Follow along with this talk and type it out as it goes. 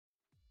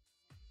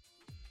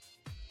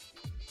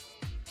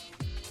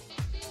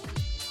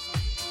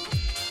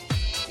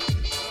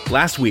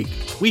Last week,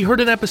 we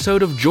heard an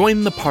episode of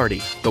Join the Party,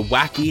 the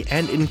wacky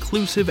and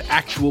inclusive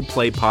actual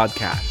play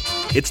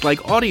podcast. It's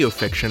like audio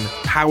fiction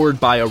powered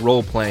by a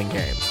role-playing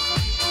game.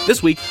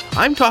 This week,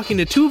 I'm talking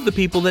to two of the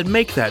people that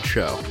make that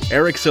show,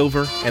 Eric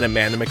Silver and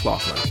Amanda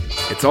McLoughlin.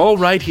 It's all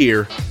right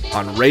here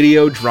on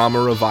Radio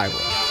Drama Revival.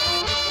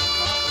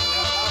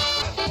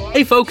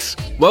 Hey folks,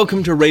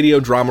 welcome to Radio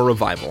Drama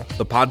Revival,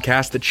 the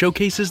podcast that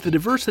showcases the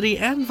diversity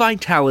and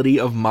vitality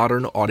of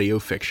modern audio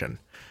fiction.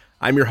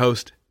 I'm your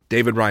host,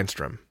 David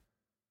Reinstrom.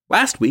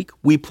 Last week,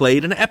 we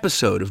played an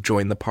episode of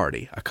Join the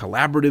Party, a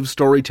collaborative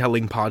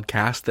storytelling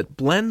podcast that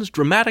blends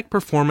dramatic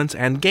performance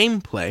and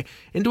gameplay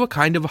into a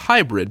kind of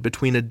hybrid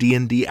between a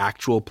D&D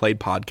actual play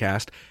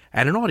podcast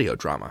and an audio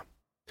drama.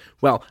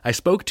 Well, I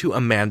spoke to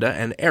Amanda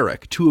and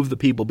Eric, two of the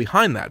people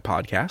behind that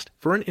podcast,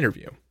 for an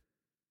interview.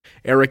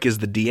 Eric is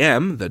the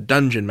DM, the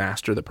dungeon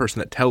master, the person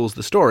that tells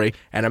the story,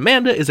 and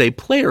Amanda is a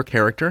player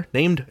character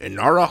named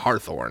Inara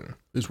Harthorn,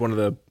 who's one of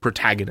the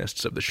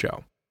protagonists of the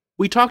show.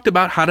 We talked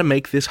about how to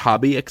make this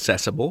hobby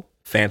accessible,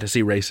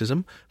 fantasy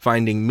racism,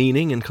 finding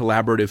meaning in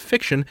collaborative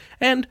fiction,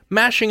 and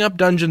mashing up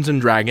Dungeons &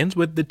 Dragons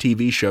with the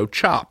TV show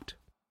Chopped.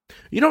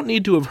 You don't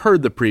need to have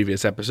heard the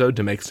previous episode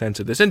to make sense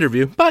of this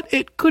interview, but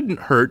it couldn't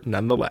hurt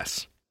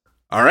nonetheless.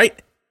 All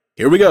right,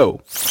 here we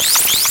go.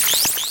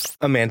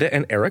 Amanda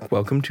and Eric,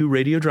 welcome to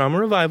Radio Drama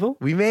Revival.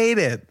 We made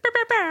it.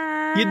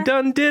 You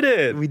done did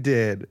it. We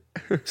did.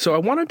 So I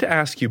wanted to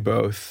ask you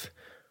both,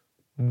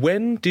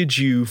 when did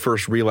you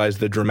first realize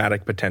the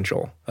dramatic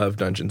potential of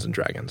Dungeons &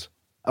 Dragons?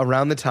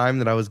 Around the time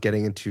that I was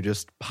getting into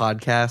just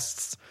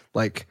podcasts,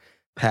 like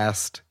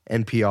past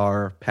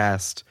NPR,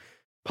 past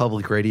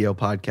public radio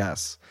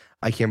podcasts,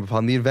 I came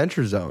upon the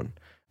Adventure Zone.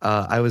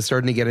 I was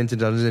starting to get into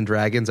Dungeons &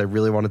 Dragons. I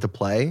really wanted to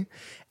play.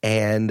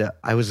 And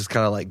I was just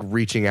kind of like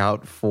reaching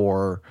out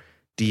for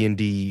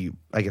D&D,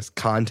 I guess,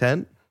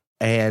 content.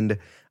 And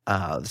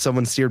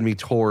someone steered me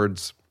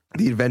towards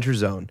the Adventure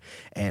Zone.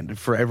 And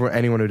for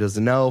anyone who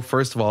doesn't know,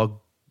 first of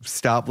all,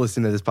 stop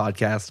listening to this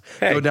podcast.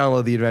 Hey. Go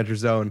download the Adventure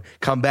Zone,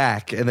 come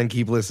back, and then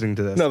keep listening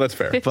to this. No, that's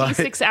fair.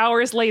 56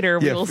 hours later,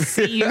 we'll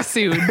see you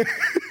soon.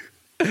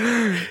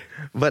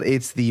 But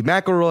it's the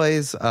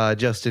McElroys,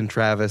 Justin,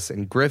 Travis,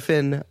 and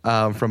Griffin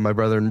from My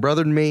Brother and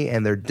Brother and Me,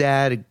 and their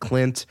dad,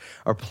 Clint,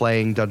 are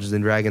playing Dungeons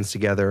 & Dragons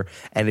together,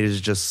 and it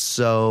is just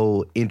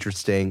so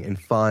interesting and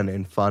fun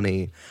and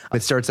funny.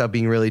 It starts out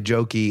being really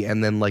jokey,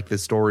 and then like the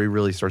story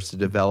really starts to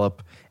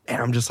develop,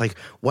 and I'm just like,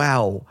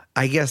 wow,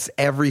 I guess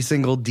every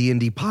single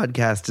D&D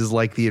podcast is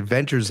like the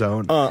Adventure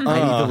Zone. I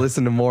need to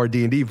listen to more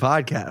D&D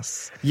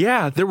podcasts.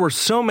 Yeah, there were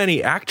so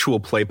many actual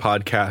play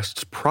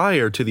podcasts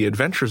prior to the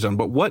Adventure Zone,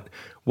 but what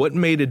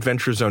made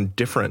Adventure Zone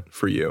different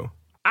for you?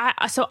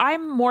 So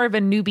I'm more of a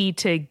newbie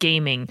to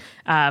gaming.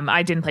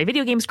 I didn't play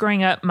video games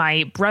growing up.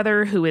 My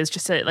brother, who is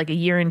just a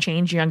year and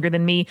change younger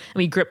than me, and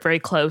we grew up very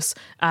close,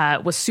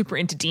 was super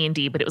into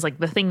D&D, but it was like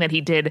the thing that he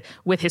did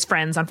with his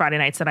friends on Friday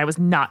nights that I was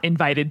not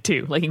invited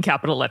to, like in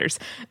capital letters.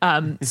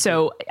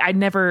 So it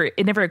never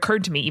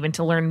occurred to me even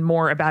to learn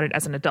more about it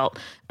as an adult.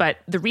 But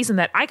the reason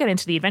that I got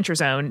into the Adventure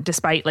Zone,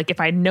 despite like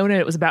if I'd known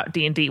it was about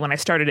D&D when I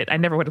started it, I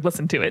never would have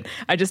listened to it.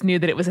 I just knew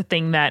that it was a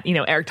thing that,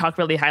 Eric talked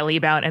really highly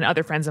about and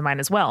other friends of mine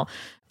as well,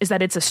 is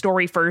that it's a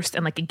story first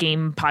and like a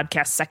game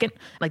podcast second.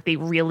 Like they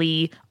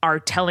really are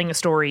telling a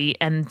story,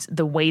 and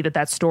the way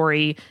that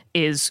story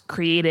is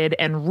created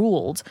and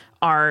ruled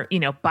are,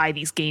 by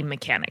these game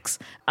mechanics.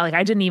 Like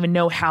I didn't even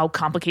know how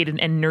complicated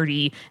and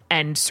nerdy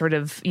and sort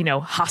of,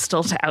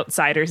 hostile to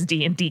outsiders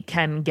D&D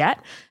can get,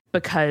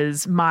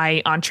 because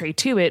my entree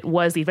to it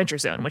was the Adventure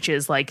Zone, which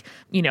is like,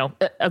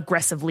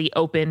 aggressively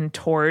open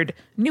toward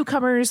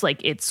newcomers.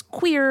 Like it's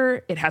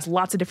queer. It has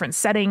lots of different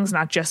settings,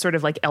 not just sort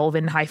of like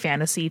elven high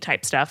fantasy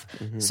type stuff.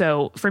 Mm-hmm.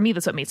 So for me,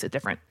 that's what makes it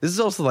different. This is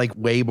also like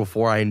way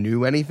before I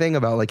knew anything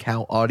about like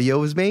how audio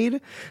was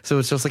made. So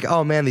it's just like,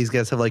 oh man, these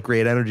guys have like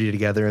great energy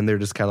together and they're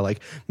just kind of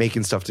like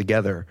making stuff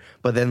together.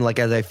 But then like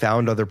as I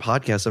found other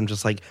podcasts, I'm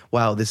just like,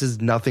 wow, this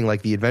is nothing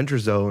like the Adventure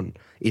Zone.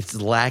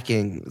 It's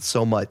lacking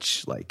so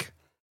much like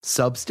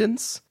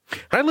substance.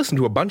 I listen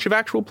to a bunch of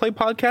actual play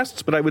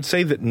podcasts, but I would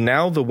say that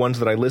now the ones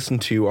that I listen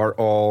to are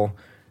all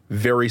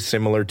very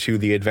similar to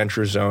the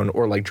Adventure Zone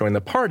or like Join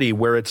the Party,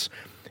 where it's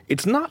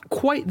not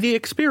quite the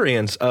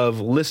experience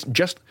of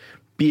just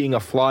being a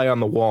fly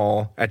on the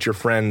wall at your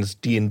friend's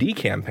D&D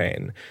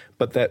campaign,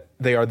 but that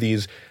they are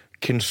these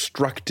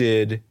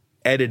constructed,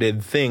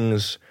 edited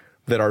things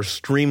that are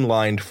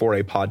streamlined for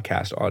a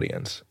podcast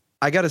audience.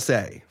 I gotta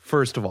say,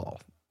 first of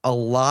all, a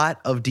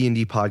lot of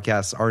D&D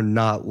podcasts are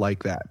not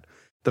like that.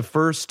 The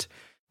first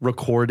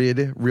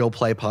recorded real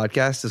play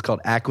podcast is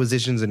called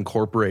Acquisitions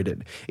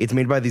Incorporated. It's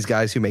made by these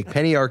guys who make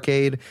Penny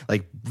Arcade,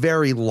 like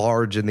very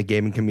large in the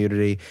gaming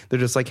community. They're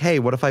just like, hey,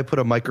 what if I put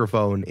a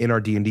microphone in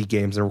our D&D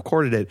games and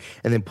recorded it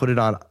and then put it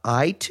on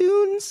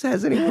iTunes?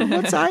 Has anyone?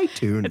 What's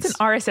iTunes? It's an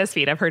RSS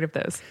feed. I've heard of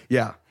those.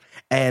 Yeah.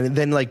 And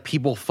then like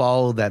people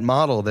follow that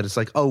model that it's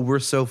like, oh, we're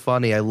so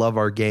funny. I love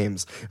our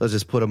games. Let's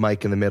just put a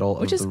mic in the middle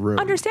of the room. Which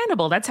is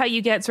understandable. That's how you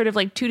get sort of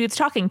like Two Dudes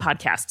Talking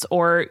podcasts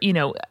or, you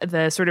know,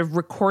 the sort of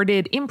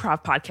recorded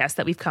improv podcasts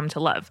that we've come to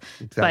love.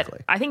 Exactly.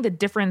 But I think the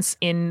difference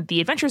in the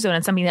Adventure Zone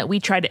and something that we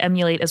try to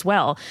emulate as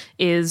well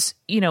is,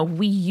 you know,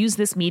 we use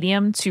this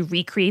medium to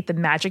recreate the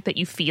magic that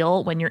you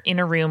feel when you're in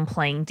a room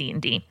playing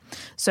D&D.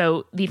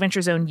 So the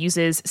Adventure Zone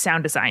uses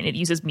sound design. It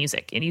uses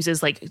music. It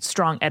uses like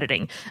strong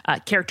editing,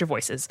 character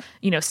voices,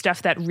 you know,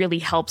 stuff that really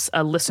helps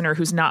a listener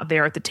who's not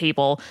there at the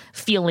table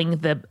feeling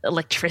the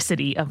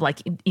electricity of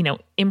like, you know,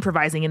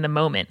 improvising in the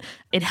moment.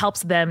 It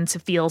helps them to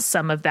feel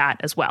some of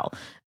that as well.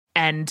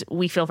 And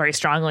we feel very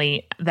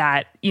strongly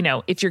that, you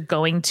know, if you're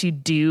going to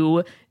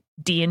do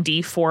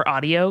D&D for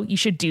audio, you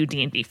should do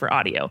D&D for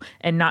audio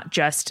and not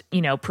just,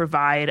 you know,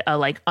 provide a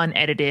like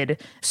unedited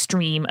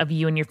stream of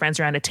you and your friends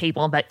around a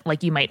table that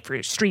like you might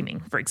for streaming,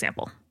 for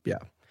example. Yeah.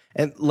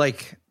 And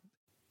like,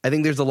 I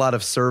think there's a lot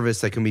of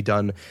service that can be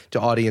done to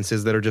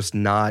audiences that are just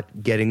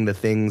not getting the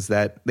things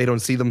that they don't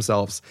see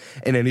themselves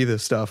in any of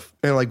this stuff.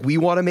 And like, we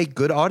want to make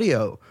good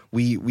audio.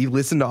 We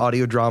listen to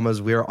audio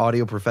dramas. We are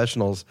audio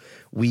professionals.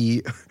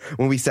 When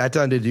we sat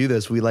down to do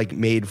this, we like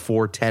made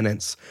 4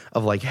 tenets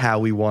of like how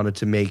we wanted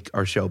to make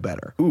our show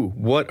better. Ooh,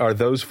 what are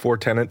those 4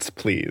 tenets,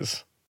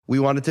 please? We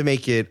wanted to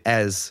make it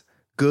as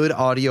good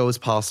audio as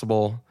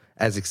possible,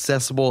 as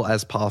accessible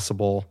as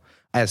possible,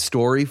 as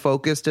story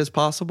focused as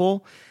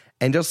possible,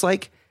 and just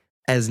like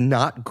as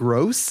not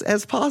gross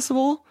as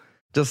possible,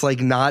 just like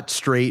not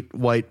straight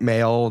white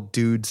male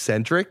dude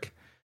centric.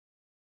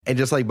 And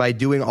just like by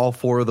doing all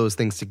 4 of those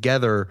things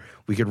together,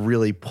 we could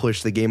really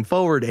push the game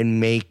forward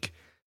and make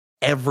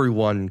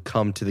everyone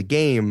come to the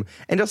game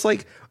and just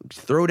like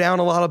throw down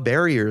a lot of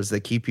barriers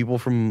that keep people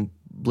from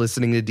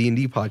listening to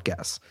D&D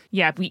podcasts.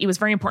 Yeah, it was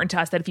very important to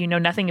us that if you know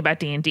nothing about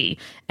D&D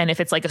and if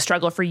it's like a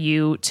struggle for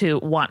you to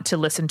want to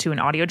listen to an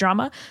audio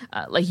drama,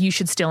 like you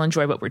should still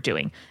enjoy what we're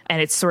doing.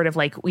 And it's sort of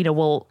like, you know,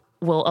 we'll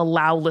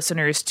allow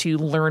listeners to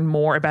learn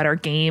more about our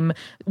game.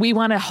 We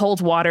want to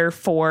hold water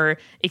for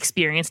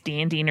experienced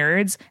D&D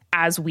nerds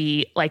as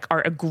we like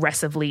are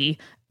aggressively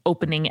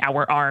opening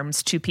our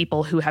arms to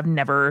people who have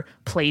never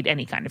played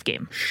any kind of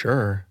game.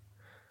 Sure.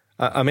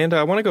 Amanda,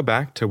 I want to go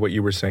back to what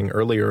you were saying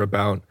earlier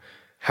about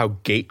how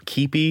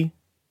gatekeepy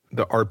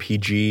the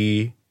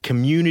RPG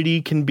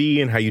community can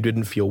be and how you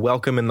didn't feel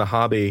welcome in the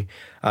hobby.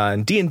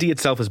 And D&D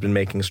itself has been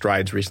making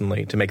strides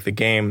recently to make the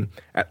game,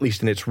 at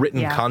least in its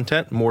written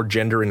content, more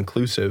gender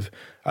inclusive.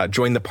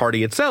 Join the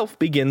Party itself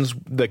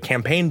the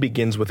campaign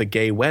begins with a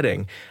gay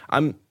wedding.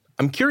 I'm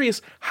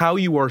curious how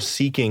you are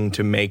seeking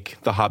to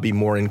make the hobby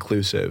more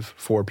inclusive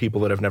for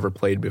people that have never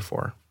played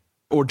before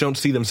or don't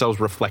see themselves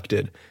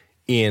reflected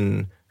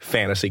in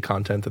fantasy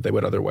content that they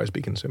would otherwise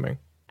be consuming.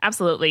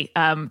 Absolutely.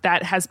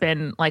 That has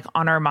been like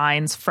on our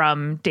minds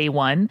from day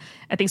one.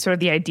 I think sort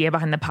of the idea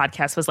behind the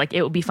podcast was like,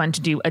 it would be fun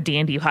to do a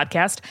D&D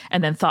podcast.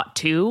 And then thought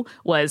 2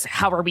 was,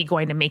 how are we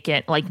going to make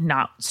it like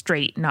not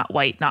straight, not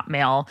white, not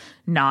male,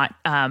 not,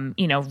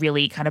 you know,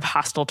 really kind of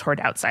hostile toward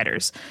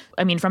outsiders.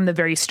 I mean, from the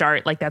very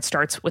start, like that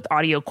starts with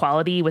audio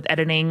quality, with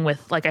editing,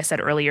 with, like I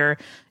said earlier,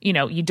 you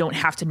know, you don't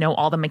have to know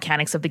all the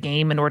mechanics of the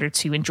game in order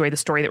to enjoy the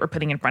story that we're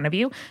putting in front of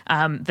you.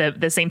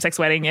 The same-sex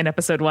wedding in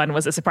episode 1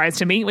 was a surprise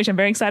to me, which I'm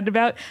very excited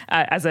about.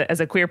 As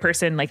a queer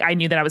person, like I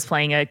knew that I was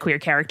playing a queer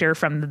character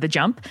from the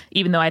jump,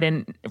 even though I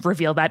didn't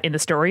reveal that in the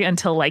story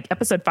until like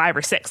episode 5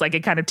 or 6. Like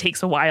it kind of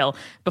takes a while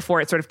before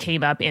it sort of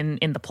came up in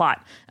the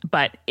plot.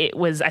 But it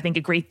was, I think,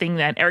 a great thing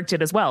that Eric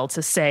did as well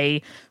to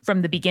say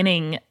from the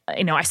beginning,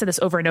 you know, I said this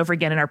over and over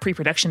again in our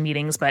pre-production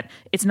meetings, but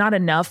it's not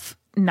enough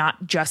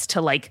not just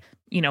to like,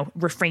 you know,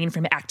 refrain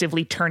from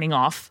actively turning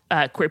off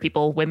queer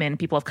people, women,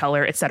 people of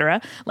color,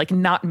 etc. Like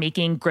not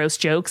making gross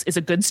jokes is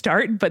a good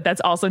start, but that's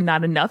also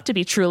not enough to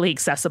be truly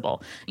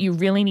accessible. You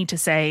really need to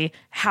say,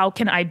 how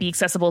can I be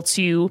accessible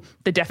to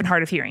the deaf and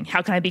hard of hearing?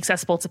 How can I be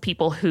accessible to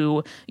people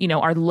who, you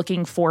know, are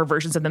looking for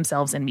versions of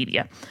themselves in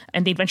media?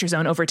 And the Adventure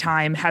Zone over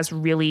time has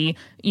really,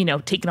 you know,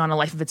 taken on a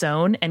life of its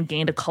own and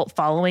gained a cult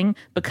following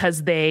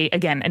because they,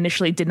 again,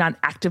 initially did not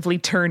actively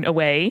turn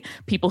away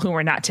people who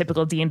were not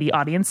typical D&D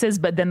audiences,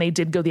 but then they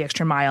did go the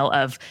extra mile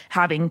of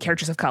having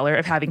characters of color,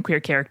 of having queer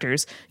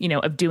characters, you know,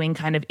 of doing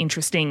kind of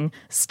interesting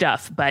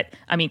stuff. But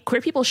I mean, queer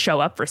people show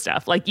up for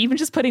stuff. Like even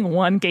just putting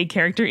one gay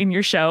character in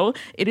your show,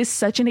 it is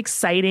such an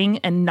exciting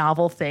and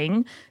novel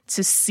thing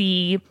to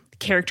see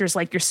characters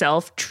like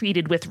yourself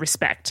treated with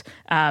respect.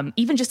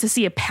 Even just to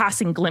see a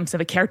passing glimpse of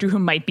a character who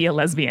might be a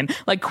lesbian,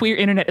 like queer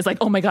internet is like,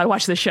 oh my God,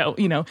 watch this show.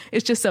 You know,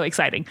 it's just so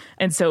exciting.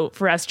 And so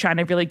for us trying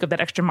to really go that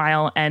extra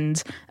mile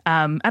and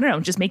I don't know,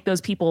 just make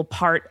those people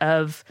part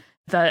of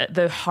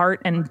the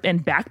heart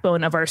and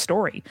backbone of our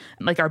story.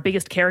 Like our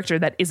biggest character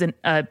that isn't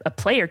a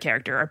player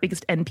character, our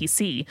biggest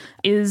NPC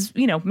is,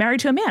 you know,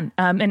 married to a man.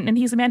 And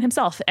he's a man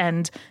himself.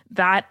 And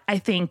that, I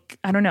think,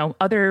 I don't know,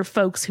 other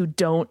folks who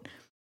don't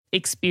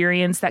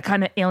experience that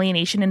kind of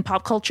alienation in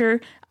pop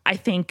culture, I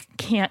think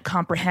can't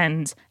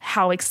comprehend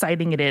how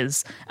exciting it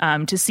is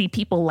to see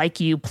people like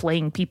you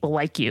playing people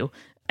like you.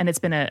 And it's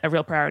been a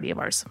real priority of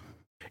ours.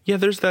 Yeah,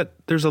 there's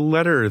a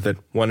letter that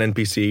one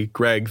NPC,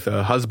 Greg,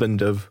 the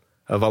husband of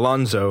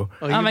Alonzo.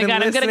 Oh my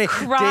God, I'm going to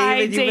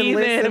cry,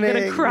 David. I'm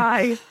going to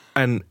cry.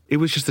 And it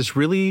was just this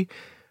really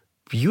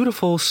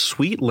beautiful,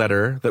 sweet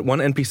letter that one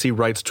NPC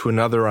writes to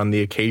another on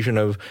the occasion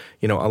of,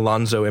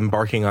 Alonzo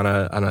embarking on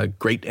a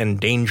great and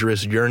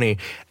dangerous journey.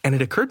 And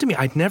it occurred to me,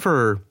 I'd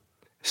never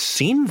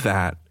seen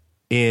that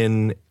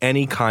in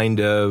any kind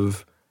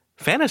of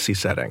fantasy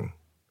setting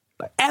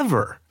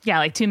ever. Yeah,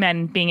 like two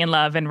men being in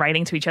love and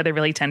writing to each other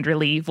really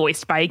tenderly,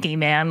 voiced by a gay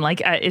man. Like,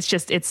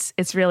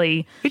 it's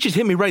really... It just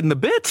hit me right in the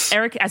bits.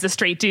 Eric, as a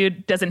straight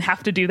dude, doesn't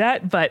have to do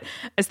that. But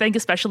I think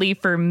especially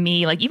for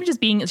me, like even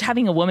just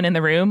having a woman in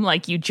the room,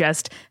 like you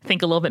just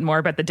think a little bit more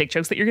about the dick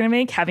jokes that you're going to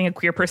make. Having a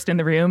queer person in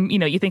the room,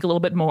 you think a little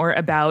bit more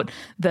about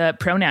the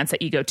pronouns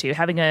that you go to.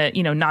 Having a,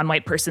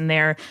 non-white person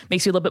there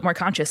makes you a little bit more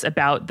conscious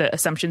about the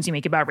assumptions you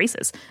make about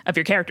races of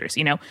your characters,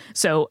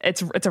 So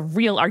it's a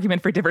real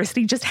argument for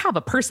diversity. Just have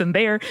a person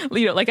there,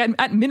 like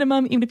at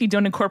minimum, even if you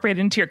don't incorporate it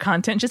into your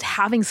content, just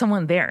having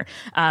someone there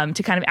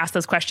to kind of ask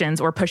those questions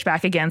or push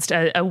back against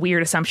a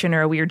weird assumption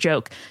or a weird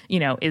joke,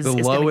 is going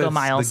to go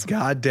miles. The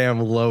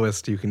goddamn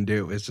lowest you can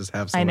do is just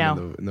have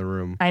someone in the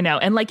room. I know.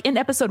 And like in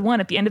episode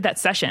 1, at the end of that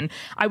session,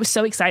 I was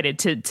so excited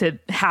to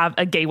have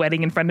a gay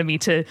wedding in front of me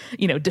to,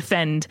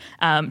 defend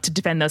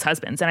those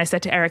husbands. And I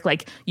said to Eric,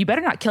 like, you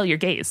better not kill your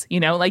gays,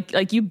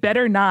 like you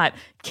better not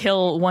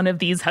kill one of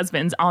these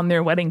husbands on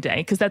their wedding day,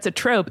 because that's a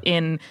trope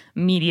in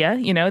media,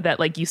 that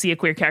like you see a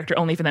queer character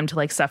only for them to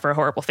like suffer a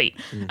horrible fate.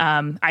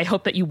 I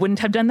hope that you wouldn't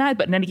have done that,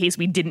 but in any case,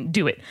 we didn't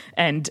do it.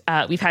 And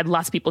we've had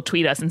lots of people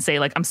tweet us and say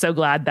like, I'm so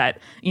glad that,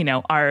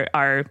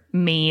 our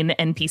main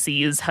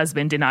NPC's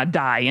husband did not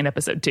die in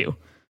episode 2.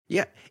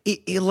 Yeah.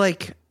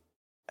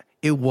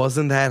 It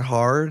wasn't that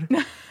hard.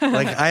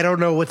 Like, I don't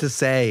know what to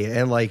say.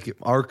 And like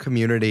our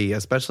community,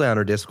 especially on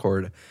our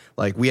Discord,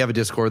 like we have a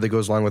Discord that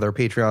goes along with our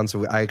Patreon.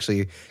 So I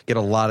actually get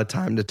a lot of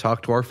time to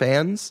talk to our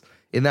fans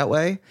in that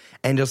way.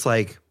 And just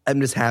like,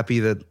 I'm just happy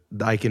that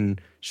I can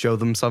show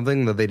them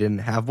something that they didn't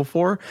have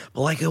before.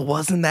 But like, it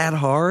wasn't that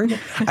hard.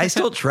 I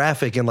still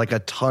traffic in like a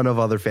ton of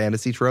other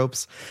fantasy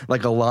tropes.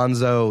 Like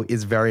Alonzo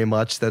is very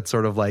much that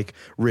sort of like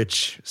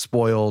rich,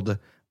 spoiled,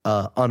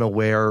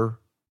 unaware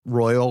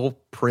royal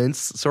prince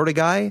sort of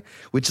guy,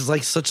 which is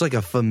like such like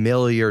a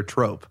familiar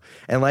trope.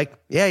 And like,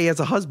 yeah, he has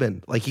a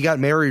husband. Like he got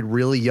married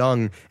really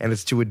young and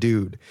it's to a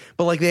dude.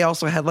 But like they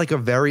also had like a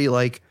very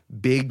like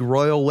big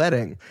royal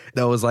wedding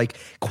that was like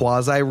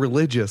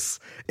quasi-religious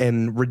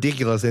and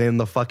ridiculous and in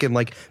the fucking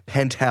like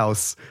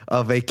penthouse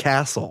of a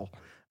castle.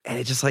 And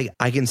it's just like,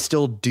 I can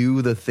still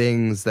do the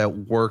things that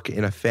work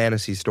in a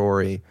fantasy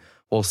story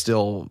while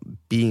still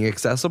being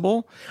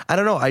accessible. I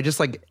don't know. I just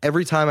like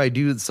every time I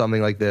do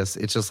something like this,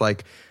 it's just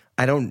like,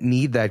 I don't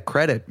need that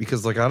credit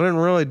because like, I didn't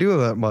really do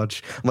that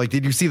much. I'm like,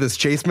 did you see this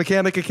chase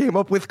mechanic I came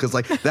up with? Cause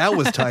like that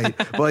was tight.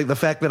 But like the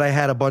fact that I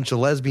had a bunch of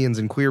lesbians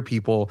and queer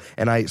people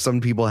and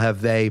some people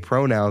have they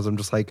pronouns. I'm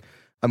just like,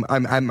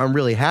 I'm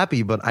really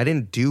happy, but I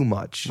didn't do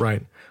much.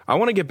 Right. I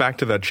want to get back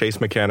to that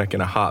chase mechanic in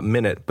a hot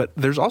minute, but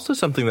there's also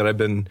something that I've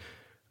been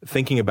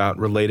thinking about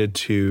related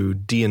to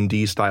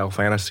D&D style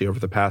fantasy over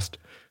the past,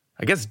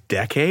 I guess,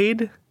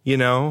 decade.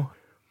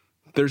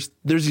 There's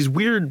these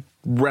weird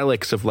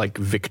relics of like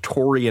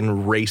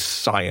Victorian race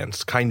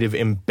science kind of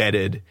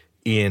embedded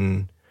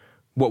in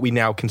what we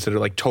now consider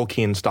like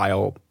Tolkien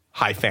style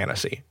high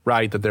fantasy,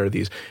 right? That there are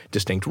these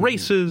distinct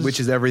races, which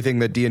is everything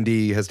that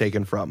D&D has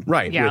taken from.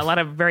 Right. Yeah. A lot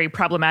of very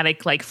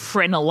problematic, like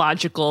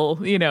phrenological,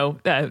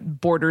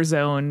 border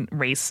zone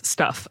race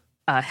stuff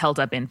held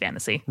up in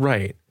fantasy.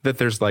 Right. That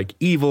there's like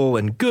evil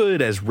and good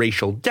as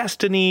racial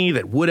destiny,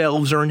 that wood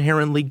elves are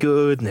inherently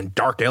good, and then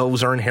dark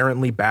elves are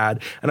inherently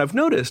bad. And I've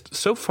noticed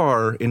so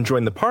far in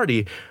Join the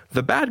Party,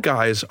 the bad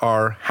guys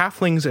are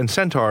halflings and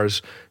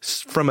centaurs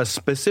from a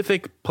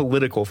specific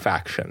political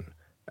faction.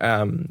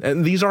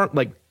 And these aren't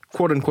like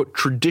quote unquote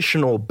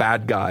traditional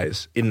bad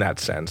guys in that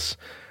sense.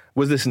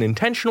 Was this an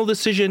intentional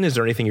decision? Is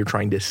there anything you're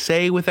trying to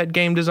say with that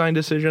game design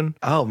decision?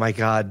 Oh my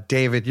God,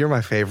 David, you're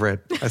my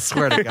favorite. I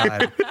swear to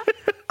God.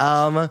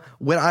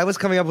 When I was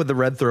coming up with the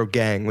Red Throat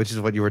Gang, which is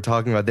what you were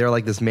talking about, they're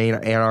like this main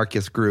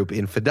anarchist group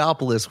in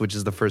Fidopolis, which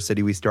is the first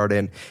city we start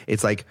in.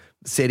 It's like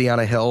city on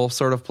a hill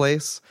sort of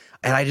place.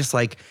 And I just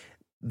like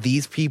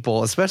these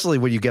people, especially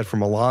what you get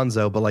from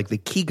Alonzo, but like the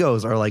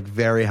Kikos are like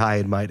very high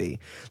and mighty.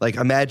 Like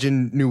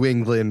imagine New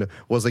England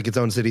was like its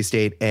own city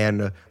state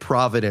and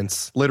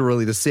Providence,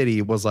 literally the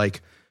city, was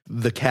like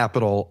the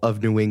capital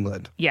of New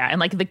England. Yeah, and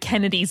like the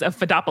Kennedys of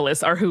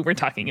Fidopolis are who we're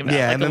talking about.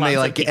 Yeah, like and then they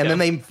like,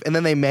 and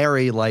then they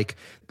marry like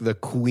the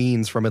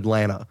queens from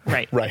Atlanta.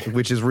 Right.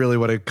 Which is really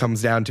what it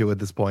comes down to at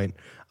this point.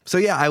 So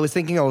yeah, I was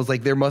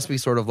like, there must be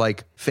sort of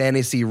like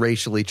fantasy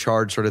racially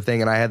charged sort of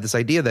thing. And I had this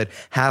idea that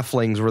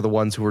halflings were the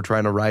ones who were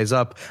trying to rise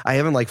up. I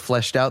haven't like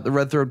fleshed out the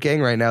Red Throat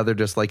Gang right now. They're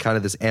just like kind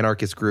of this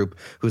anarchist group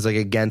who's like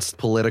against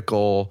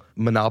political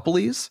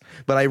monopolies.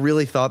 But I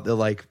really thought that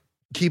like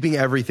keeping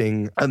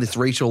everything on this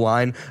racial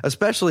line,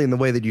 especially in the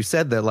way that you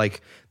said that,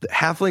 like, the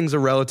halflings are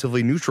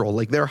relatively neutral.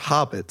 Like, they're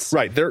hobbits.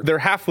 Right. They're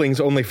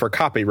halflings only for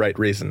copyright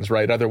reasons,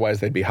 right? Otherwise,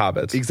 they'd be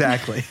hobbits.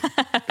 Exactly.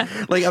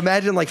 Like,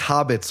 imagine, like,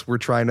 hobbits were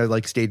trying to,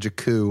 like, stage a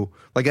coup.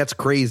 Like, that's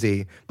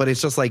crazy. But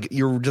it's just, like,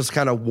 you're just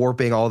kind of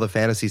warping all the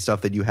fantasy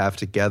stuff that you have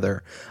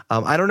together.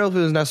 I don't know if it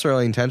was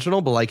necessarily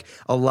intentional, but, like,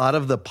 a lot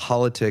of the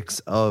politics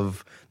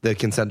of the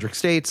concentric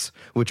states,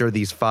 which are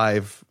these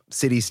 5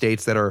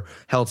 city-states that are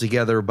held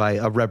together by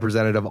a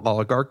representative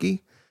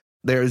oligarchy,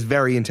 there is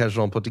very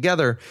intentional and put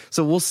together.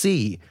 So we'll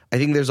see. I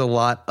think there's a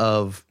lot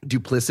of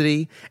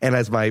duplicity. And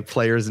as my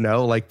players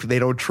know, like, they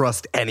don't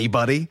trust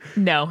anybody.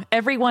 No,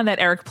 everyone that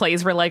Eric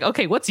plays, we're like,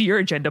 okay, what's your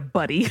agenda,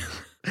 buddy?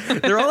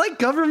 They're all like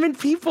government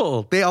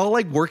people. They all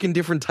like work in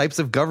different types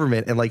of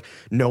government, and like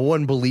no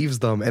one believes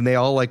them, and they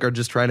all like are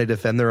just trying to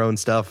defend their own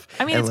stuff.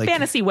 I mean, and, it's like,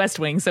 fantasy West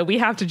Wing, so we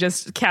have to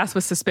just cast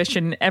with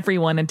suspicion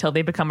everyone until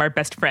they become our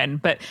best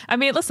friend. But I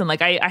mean, listen,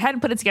 like I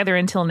hadn't put it together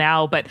until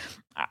now, but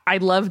I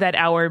love that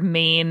our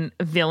main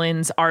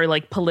villains are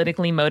like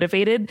politically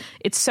motivated.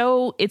 It's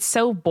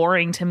so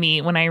boring to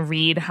me when I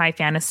read high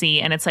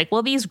fantasy and it's like,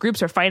 well, these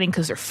groups are fighting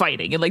because they're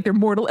fighting and like they're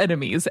mortal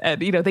enemies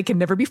and, you know, they can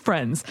never be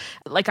friends.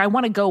 Like, I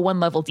want to go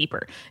one level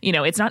deeper. You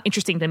know, it's not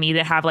interesting to me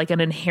to have like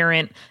an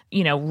inherent,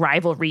 you know,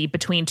 rivalry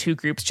between two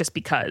groups just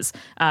because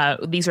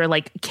these are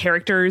like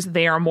characters.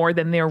 They are more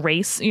than their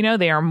race. You know,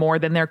 they are more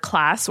than their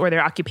class or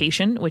their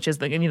occupation, which is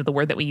the, you know, the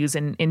word that we use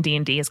in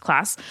D&D is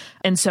class.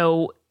 And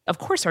so of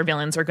course, our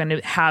villains are going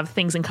to have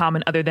things in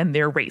common other than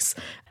their race.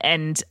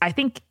 And I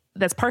think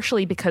that's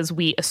partially because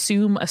we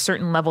assume a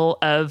certain level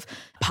of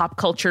pop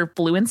culture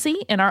fluency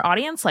in our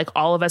audience. Like,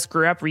 all of us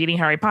grew up reading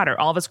Harry Potter.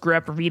 All of us grew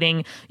up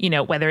reading, you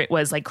know, whether it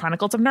was like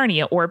Chronicles of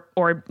Narnia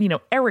or you know,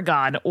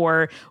 Aragon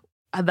or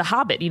The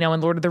Hobbit, you know,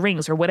 and Lord of the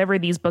Rings or whatever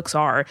these books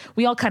are.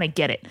 We all kind of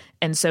get it.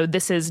 And so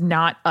this is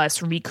not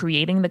us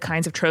recreating the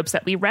kinds of tropes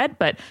that we read,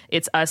 but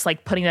it's us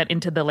like putting that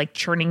into the like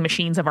churning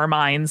machines of our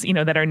minds, you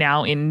know, that are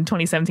now in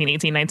 2017,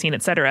 18, 19,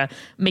 et cetera,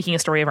 making a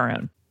story of our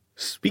own.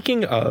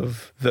 Speaking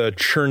of the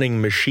churning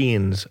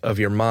machines of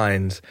your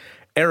minds,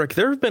 Eric,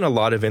 there have been a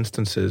lot of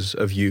instances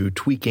of you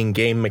tweaking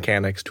game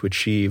mechanics to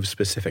achieve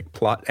specific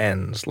plot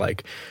ends,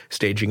 like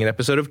staging an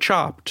episode of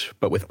Chopped,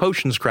 but with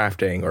potions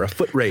crafting, or a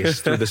foot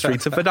race through the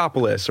streets of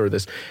Fedopolis, or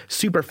this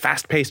super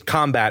fast-paced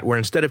combat where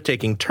instead of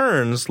taking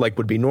turns, like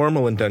would be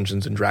normal in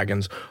Dungeons &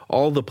 Dragons,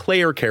 all the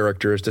player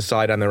characters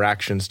decide on their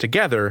actions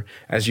together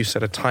as you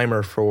set a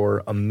timer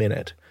for a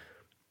minute.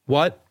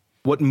 What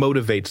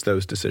motivates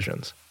those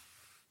decisions?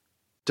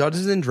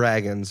 Dungeons &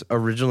 Dragons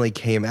originally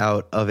came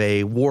out of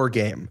a war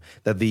game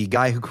that the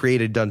guy who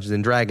created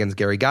Dungeons & Dragons,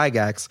 Gary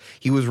Gygax,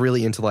 he was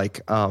really into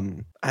like,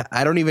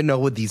 I don't even know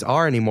what these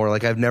are anymore.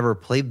 Like, I've never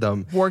played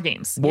them. War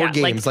games. War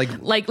games.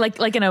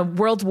 Like in a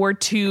World War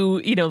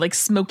II, you know, like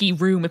smoky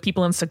room with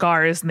people in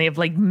cigars and they have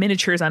like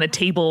miniatures on a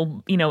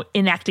table, you know,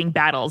 enacting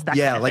battles. That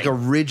kind of like thing.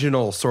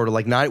 Original sort of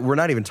like, we're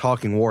not even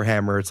talking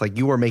Warhammer. It's like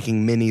you are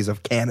making minis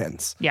of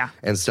cannons. Yeah.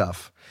 And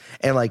stuff.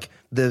 And like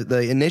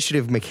the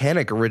initiative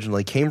mechanic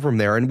originally came from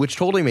there, and which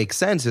totally makes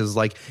sense, is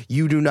like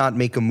you do not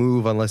make a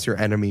move unless your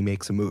enemy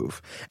makes a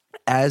move.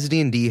 As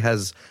D&D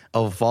has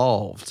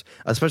evolved,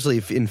 especially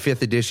in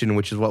 5th edition,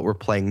 which is what we're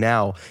playing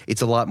now,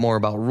 it's a lot more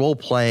about role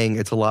playing.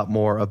 It's a lot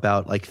more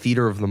about like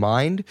theater of the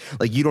mind.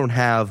 Like, you don't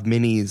have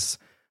minis.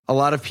 A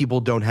lot of people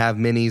don't have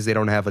minis. They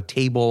don't have a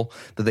table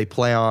that they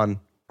play on.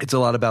 It's a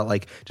lot about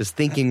like just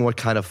thinking what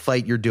kind of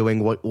fight you're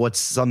doing, what's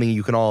something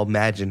you can all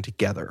imagine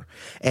together.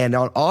 And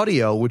on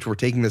audio, which we're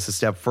taking this a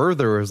step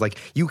further, is like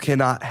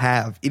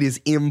it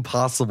is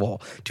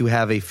impossible to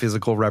have a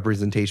physical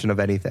representation of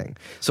anything.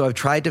 So I've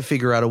tried to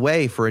figure out a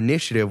way for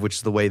initiative, which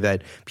is the way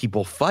that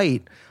people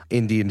fight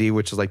in D&D,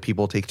 which is like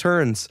people take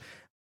turns.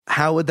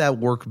 How would that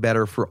work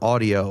better for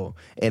audio?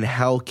 And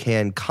how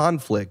can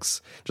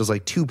conflicts, just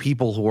like two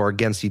people who are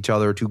against each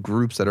other, two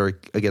groups that are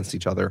against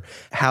each other,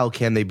 how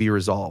can they be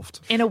resolved?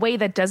 In a way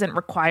that doesn't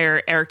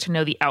require Eric to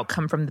know the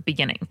outcome from the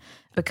beginning.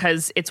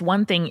 Because it's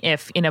one thing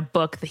if in a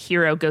book the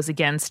hero goes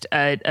against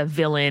a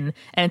villain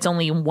and it's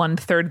only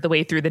 1/3 of the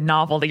way through the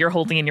novel that you're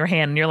holding in your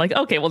hand and you're like,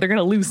 okay, well, they're going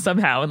to lose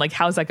somehow. And like,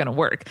 how's that going to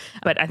work?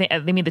 But I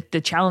mean, the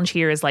challenge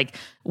here is like,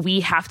 we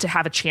have to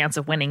have a chance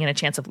of winning and a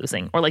chance of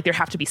losing, or like there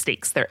have to be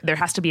stakes. There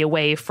has to be a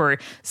way for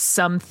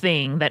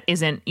something that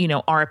isn't, you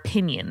know, our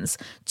opinions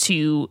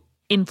to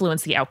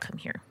influence the outcome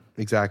here.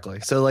 Exactly.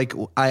 So like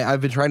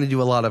I've been trying to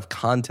do a lot of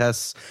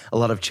contests, a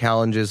lot of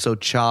challenges. So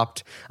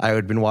Chopped,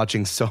 I've been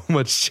watching so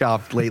much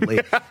Chopped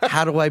lately.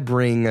 How do I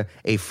bring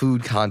a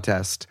food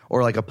contest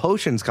or like a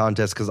potions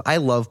contest? Because I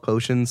love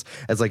potions,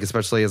 as like,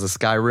 especially as a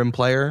Skyrim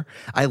player.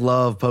 I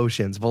love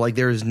potions, but like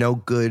there is no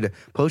good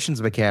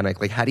potions mechanic.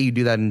 Like, how do you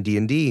do that in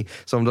D&D?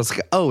 So I'm just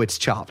like, oh, it's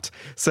Chopped.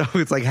 So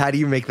it's like, how do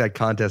you make that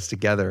contest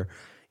together?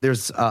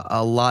 There's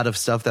a lot of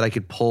stuff that I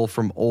could pull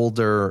from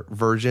older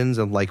versions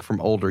and like from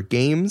older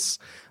games.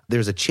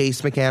 There's a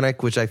chase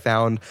mechanic, which I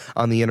found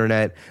on the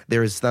internet.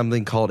 There's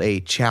something called a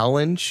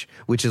challenge,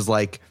 which is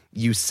like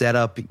you set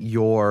up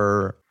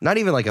your, not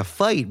even like a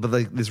fight, but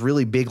like this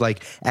really big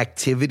like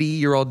activity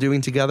you're all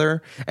doing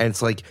together. And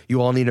it's like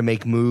you all need to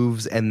make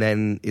moves, and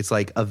then it's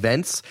like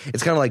events.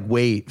 It's kind of like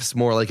waves,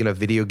 more like in a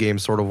video game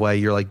sort of way.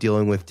 You're like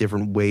dealing with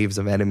different waves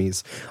of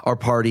enemies. Our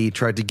party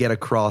tried to get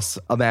across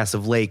a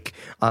massive lake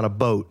on a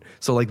boat.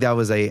 So like that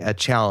was a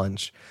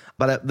challenge.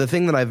 But the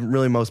thing that I'm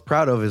really most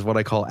proud of is what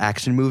I call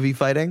action movie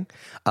fighting.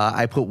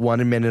 I put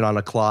 1 minute on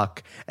a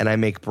clock, and I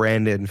make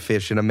Brandon,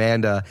 Fish, and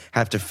Amanda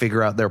have to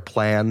figure out their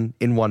plan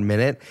in 1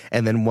 minute.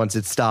 And then once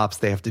it stops,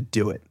 they have to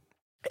do it.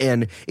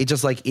 And it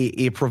just like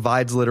it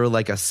provides literally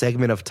like a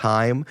segment of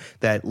time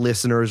that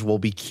listeners will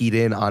be keyed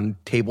in on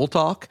table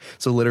talk.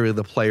 So literally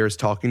the players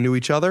talking to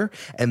each other.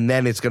 And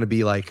then it's going to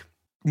be like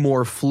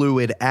more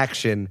fluid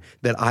action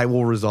that I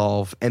will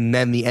resolve, and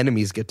then the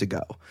enemies get to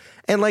go.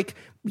 And like,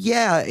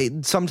 yeah,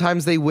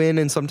 sometimes they win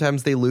and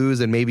sometimes they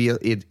lose, and maybe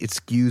it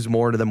skews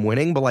more to them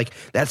winning, but like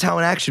that's how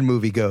an action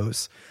movie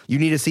goes. You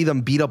need to see them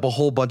beat up a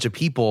whole bunch of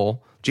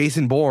people.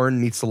 Jason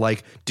Bourne needs to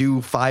like do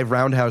 5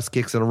 roundhouse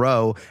kicks in a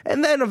row,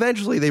 and then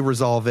eventually they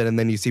resolve it, and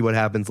then you see what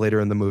happens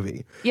later in the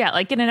movie. Yeah,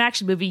 like in an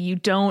action movie, you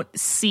don't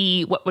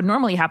see what would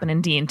normally happen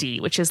in D&D,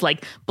 which is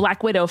like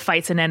Black Widow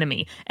fights an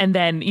enemy, and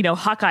then, you know,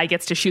 Hawkeye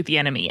gets to shoot the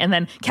enemy, and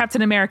then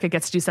Captain America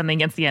gets to do something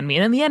against the enemy,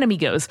 and then the enemy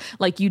goes.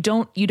 Like you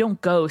don't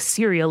go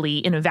serially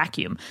in a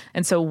vacuum.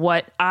 And so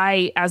what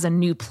I, as a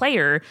new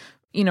player,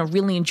 you know,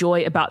 really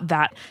enjoy about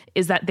that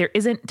is that there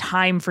isn't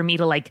time for me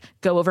to like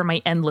go over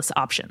my endless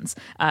options.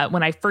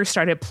 When I first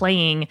started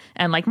playing,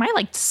 and like my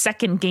like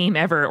second game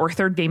ever or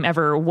third game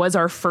ever was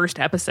our first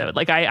episode.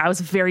 Like I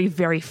was very,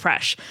 very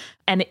fresh,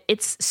 and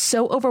it's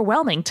so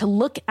overwhelming to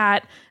look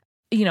at,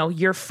 you know,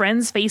 your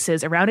friends'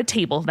 faces around a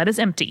table that is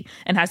empty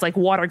and has like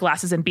water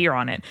glasses and beer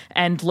on it,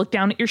 and look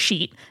down at your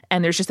sheet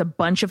and there's just a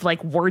bunch of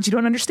like words you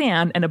don't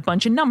understand and a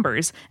bunch of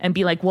numbers, and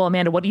be like, well,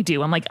 Amanda, what do you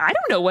do? I'm like, I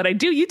don't know what I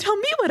do. You tell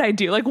me what I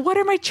do. Like, what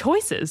are my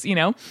choices, you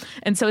know?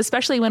 And so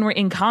especially when we're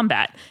in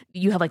combat,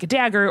 you have like a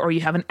dagger or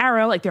you have an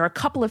arrow, like there are a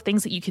couple of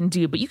things that you can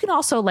do, but you can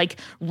also like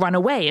run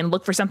away and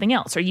look for something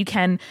else, or you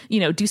can,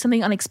 you know, do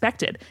something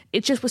unexpected.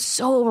 It just was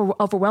so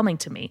overwhelming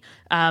to me.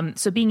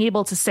 So being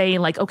able to say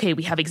like, okay,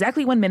 we have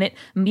exactly 1 minute.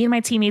 Me and my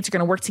teammates are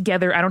going to work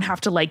together. I don't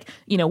have to like,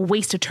 you know,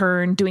 waste a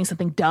turn doing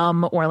something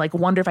dumb or like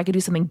wonder if I could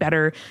do something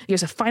better.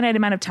 There's a finite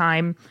amount of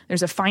time.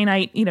 There's a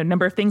finite, you know,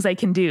 number of things I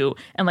can do.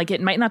 And like, it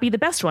might not be the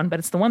best one, but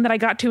it's the one that I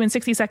got to in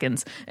 60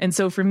 seconds. And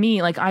so for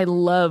me, like, I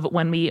love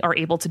when we are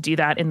able to do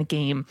that in the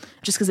game,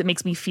 just because it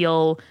makes me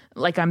feel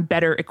like I'm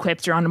better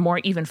equipped or on a more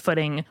even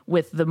footing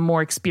with the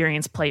more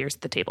experienced players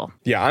at the table.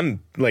 Yeah,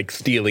 I'm like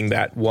stealing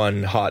that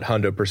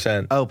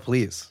 100%. Oh,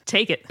 please.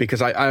 Take it.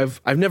 Because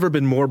I've never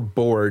been more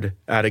bored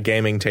at a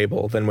gaming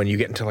table than when you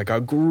get into like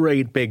a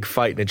great big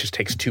fight and it just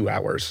takes 2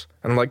 hours.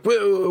 And I'm like,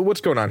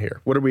 what's going on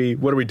here? What are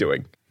we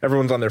doing?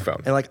 Everyone's on their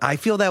phone. And like, I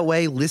feel that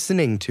way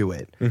listening to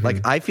it. Mm-hmm.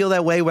 Like, I feel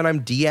that way when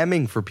I'm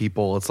DMing for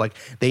people. It's like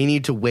they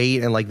need to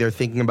wait, and like they're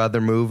thinking about their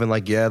move, and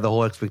like, yeah, the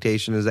whole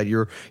expectation is that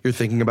you're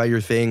thinking about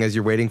your thing as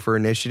you're waiting for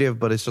initiative.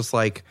 But it's just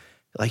like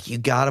you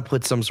got to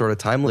put some sort of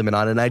time limit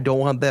on it. And I don't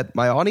want that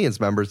my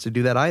audience members to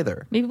do that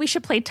either. Maybe we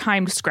should play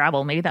timed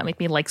Scrabble. Maybe that would make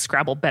me like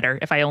Scrabble better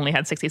if I only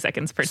had 60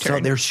 seconds per turn. So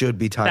there should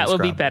be timed Scrabble.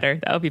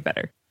 That would be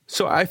better.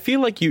 So I feel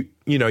like you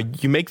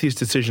make these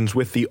decisions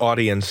with the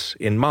audience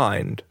in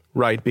mind,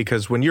 right?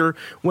 Because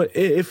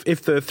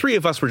if the three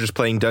of us were just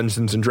playing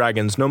Dungeons and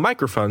Dragons, no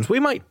microphones, we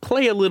might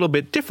play a little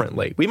bit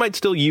differently. We might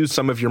still use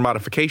some of your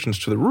modifications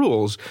to the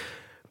rules.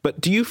 But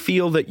do you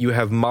feel that you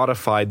have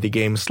modified the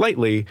game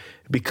slightly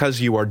because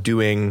you are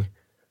doing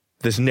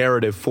this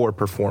narrative for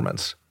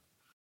performance?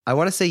 I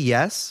want to say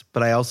yes,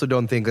 but I also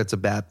don't think that's a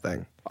bad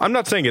thing. I'm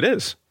not saying it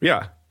is.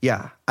 Yeah.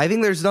 Yeah. I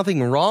think there's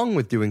nothing wrong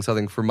with doing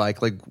something for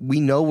Mike. Like, we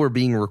know we're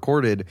being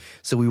recorded,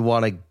 so we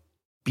want to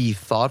be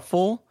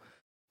thoughtful.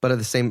 But at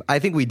the same, I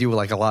think we do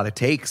like a lot of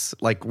takes.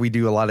 Like, we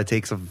do a lot of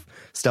takes of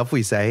stuff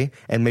we say,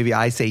 and maybe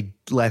I say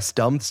less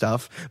dumb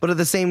stuff. But at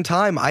the same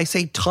time, I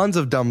say tons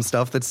of dumb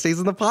stuff that stays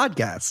in the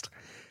podcast.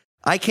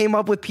 I came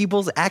up with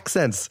people's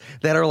accents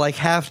that are like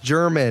half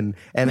German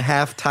and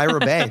half Tyra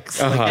Banks.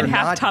 Like, and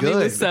half Tommy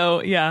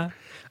Wiseau, yeah.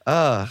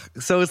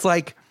 So it's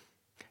like,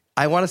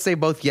 I want to say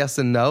both yes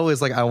and no.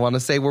 Is like, I want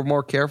to say we're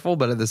more careful,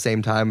 but at the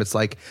same time, it's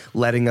like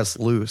letting us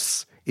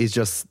loose is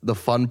just the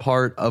fun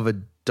part of a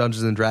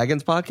Dungeons and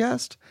Dragons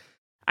podcast.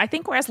 I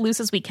think we're as loose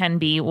as we can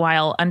be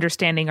while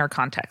understanding our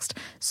context.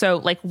 So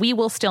like, we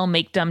will still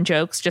make dumb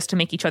jokes just to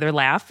make each other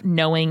laugh,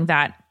 knowing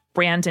that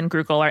Brandon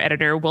Grugel, our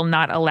editor, will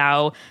not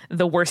allow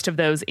the worst of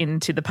those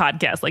into the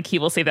podcast. Like, he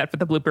will save that for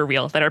the blooper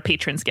reel that our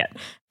patrons get.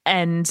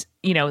 And,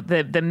 you know,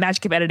 the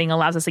magic of editing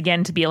allows us,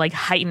 again, to be a like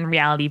heightened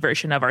reality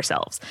version of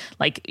ourselves.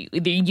 Like,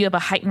 you have a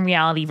heightened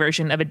reality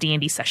version of a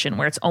D&D session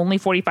where it's only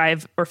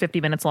 45 or 50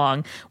 minutes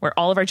long, where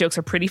all of our jokes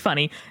are pretty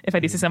funny, if I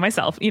do say so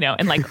myself, you know,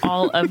 and like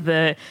all of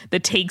the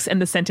takes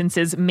and the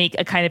sentences make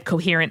a kind of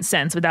coherent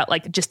sense without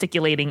like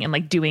gesticulating and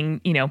like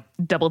doing, you know,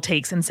 double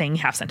takes and saying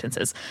half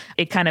sentences.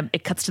 It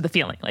cuts to the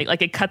feeling,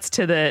 like it cuts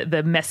to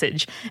the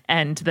message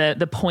and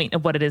the point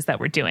of what it is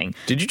that we're doing.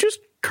 Did you just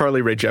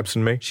Carly Rae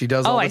Jepsen me? She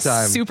does all the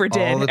time. I super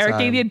did. Eric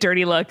gave me a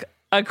dirty look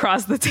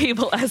across the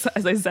table as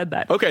I said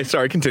that. Okay,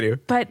 sorry, continue.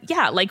 But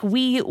yeah, like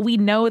we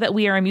know that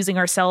we are amusing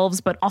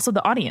ourselves, but also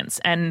the audience.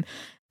 And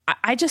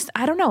I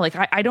don't know. Like,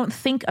 I don't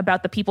think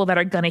about the people that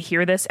are going to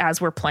hear this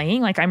as we're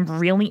playing. Like, I'm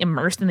really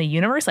immersed in the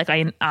universe. Like,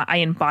 I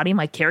embody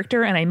my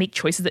character and I make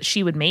choices that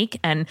she would make.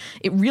 And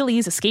it really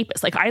is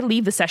escapist. Like, I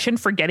leave the session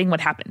forgetting what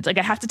happened. Like,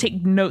 I have to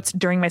take notes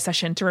during my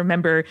session to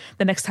remember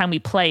the next time we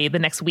play, the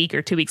next week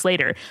or 2 weeks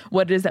later,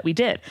 what it is that we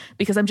did,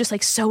 because I'm just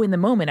like so in the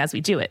moment as we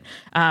do it.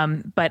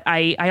 But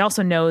I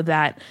also know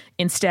that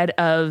instead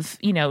of,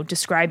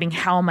 describing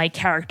how my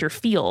character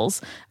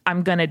feels,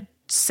 I'm going to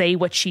say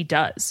what she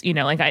does.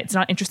 It's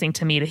not interesting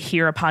to me to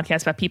hear a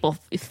podcast about people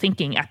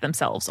thinking at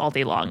themselves all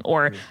day long,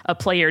 or a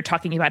player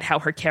talking about how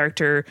her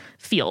character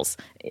feels.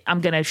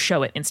 I'm going to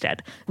show it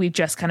instead. We've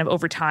just kind of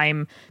over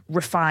time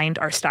refined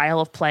our style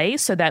of play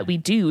so that we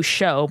do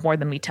show more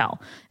than we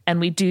tell. And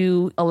we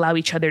do allow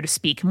each other to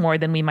speak more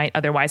than we might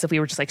otherwise if we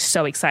were just like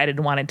so excited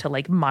and wanted to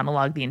like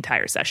monologue the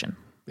entire session.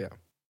 Yeah.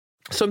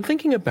 So I'm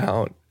thinking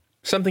about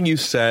something you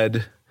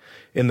said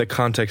in the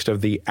context of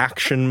the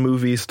action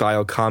movie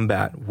style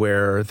combat,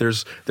 where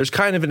there's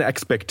kind of an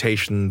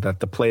expectation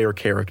that the player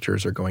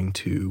characters are going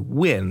to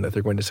win, that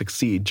they're going to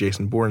succeed,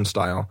 Jason Bourne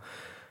style.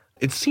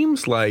 It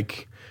seems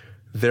like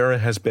there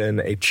has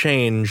been a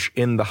change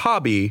in the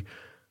hobby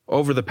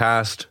over the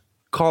past,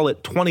 call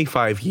it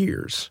 25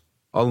 years,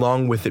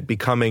 along with it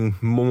becoming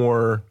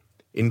more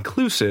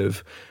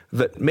inclusive,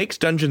 that makes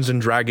Dungeons &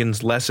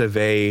 Dragons less of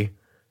a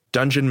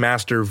dungeon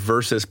master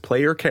versus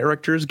player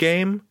characters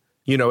game.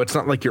 It's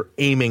not like you're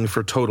aiming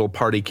for total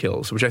party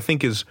kills, which I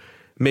think is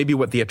maybe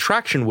what the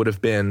attraction would have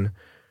been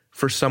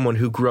for someone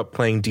who grew up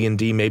playing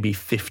D&D maybe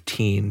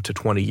 15 to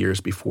 20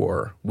 years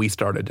before we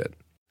started it.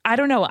 I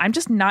don't know. I'm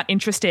just not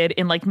interested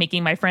in like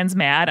making my friends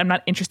mad. I'm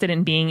not interested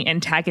in being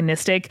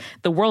antagonistic.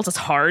 The world is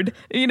hard,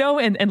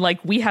 and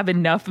like we have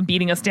enough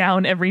beating us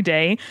down every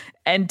day.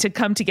 And to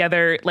come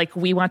together, like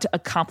we want to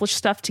accomplish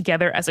stuff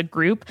together as a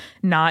group,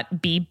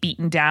 not be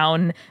beaten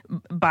down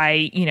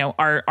by,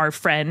 our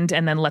friend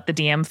and then let the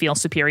DM feel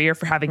superior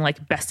for having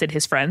like bested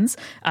his friends.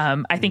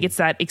 I think it's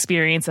that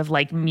experience of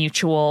like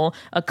mutual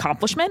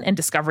accomplishment and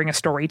discovering a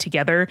story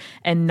together,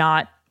 and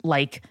not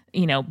like,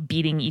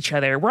 beating each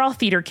other. We're all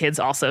theater kids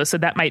also. So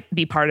that might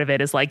be part of it,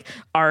 is like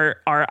our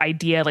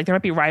idea, like there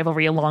might be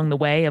rivalry along the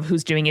way of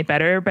who's doing it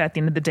better. But at the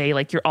end of the day,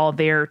 like you're all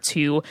there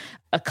to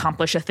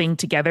accomplish a thing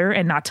together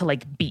and not to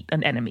like beat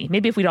an enemy.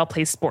 Maybe if we'd all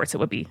play sports, it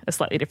would be a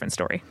slightly different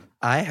story.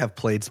 I have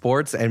played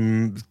sports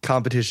and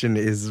competition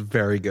is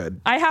very good.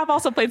 I have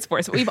also played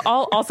sports. We've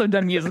all also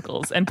done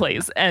musicals and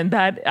plays. And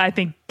that I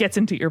think gets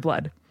into your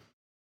blood.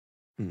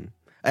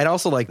 And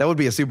also, like, that would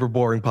be a super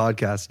boring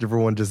podcast if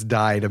everyone just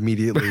died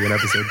immediately in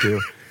episode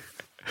 2.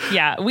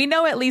 Yeah, we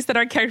know at least that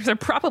our characters are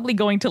probably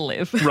going to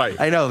live. Right.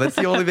 I know. That's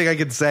the only thing I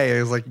can say.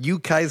 Is like, you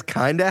guys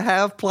kind of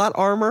have plot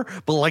armor,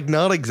 but like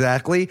not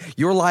exactly.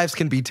 Your lives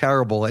can be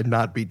terrible and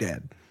not be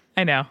dead.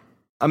 I know.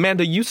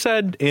 Amanda, you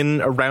said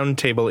in a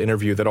roundtable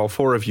interview that all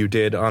 4 of you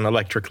did on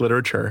electric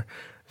literature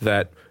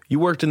that you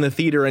worked in the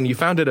theater and you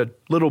found it a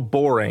little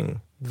boring,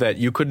 that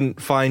you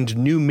couldn't find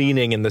new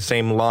meaning in the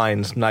same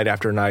lines night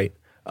after night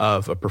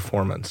of a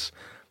performance.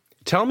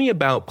 Tell me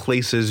about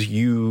places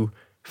you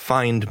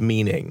find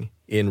meaning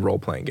in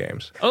role-playing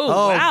games.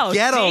 Oh wow,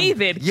 get 'em.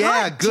 David.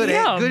 Yeah,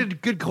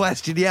 God good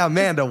question. Yeah,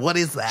 Amanda, what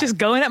is that? Just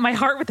going at my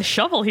heart with a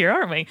shovel here,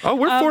 aren't we? Oh,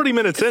 we're 40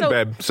 minutes in,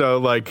 babe. So,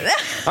 like,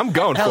 I'm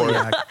going for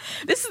it.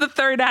 This is the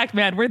third act,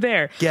 man. We're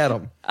there. Get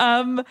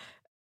them.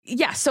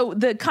 Yeah, so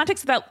the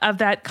context of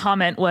that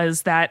comment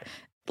was that,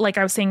 like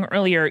I was saying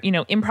earlier,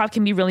 improv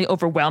can be really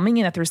overwhelming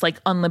and that there's like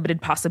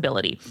unlimited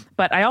possibility.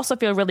 But I also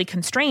feel really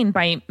constrained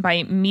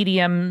by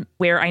medium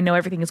where I know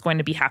everything is going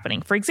to be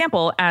happening. For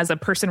example, as a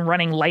person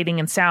running lighting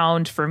and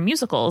sound for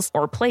musicals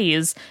or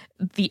plays,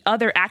 the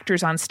other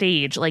actors on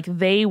stage, like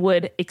they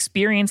would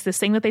experience this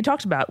thing that they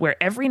talked about,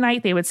 where every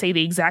night they would say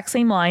the exact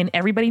same line,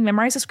 everybody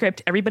memorized the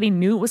script, everybody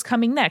knew it was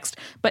coming next.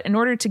 But in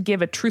order to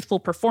give a truthful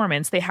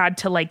performance, they had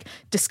to like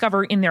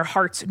discover in their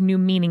hearts new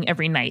meaning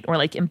every night, or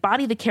like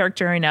embody the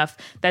character enough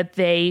that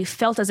they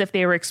felt as if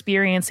they were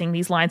experiencing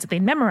these lines that they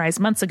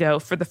memorized months ago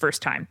for the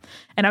first time.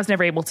 And I was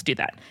never able to do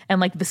that. And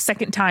like the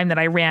second time that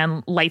I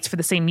ran lights for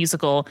the same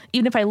musical,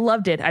 even if I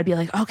loved it, I'd be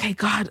like, okay,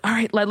 God, all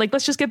right, like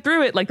let's just get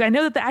through it. Like I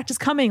know that the act is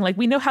coming. Like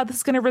we know how this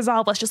is going to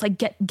resolve. Let's just like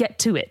get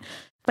to it.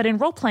 But in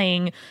role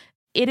playing,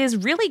 it is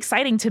really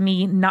exciting to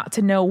me not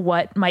to know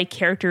what my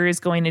character is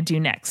going to do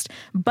next,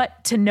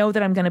 but to know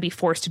that I'm going to be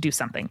forced to do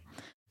something.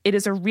 It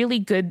is a really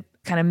good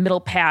kind of middle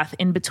path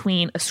in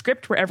between a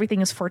script where everything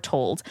is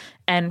foretold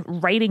and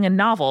writing a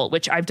novel,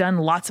 which I've done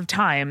lots of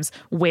times,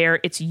 where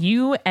it's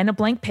you and a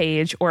blank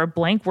page or a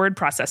blank word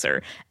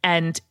processor,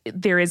 and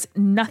there is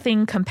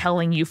nothing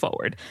compelling you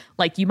forward.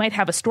 Like you might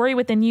have a story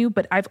within you,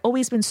 but I've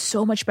always been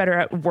so much better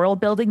at world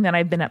building than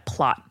I've been at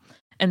plot.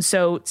 And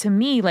so to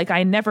me, like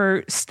I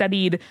never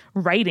studied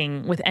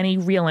writing with any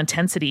real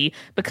intensity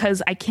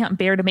because I can't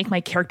bear to make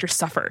my character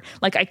suffer.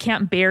 Like I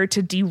can't bear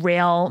to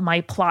derail my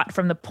plot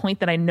from the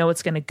point that I know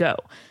it's going to go.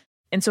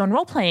 And so in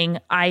role playing,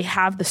 I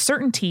have the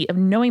certainty of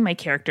knowing my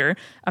character,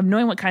 of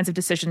knowing what kinds of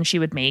decisions she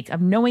would make,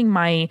 of knowing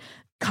my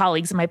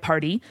colleagues in my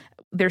party.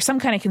 There's some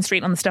kind of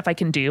constraint on the stuff I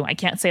can do. I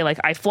can't say like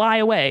I fly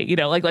away,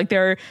 like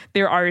there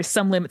are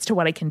some limits to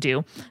what I can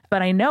do.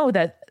 But I know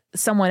that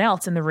someone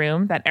else in the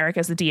room, that Eric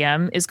as the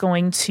DM, is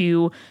going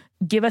to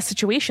give us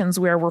situations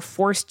where we're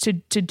forced to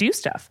do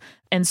stuff.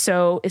 And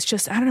so it's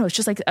just, I don't know, it's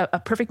just like a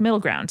perfect middle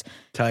ground.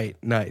 Tight.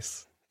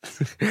 Nice.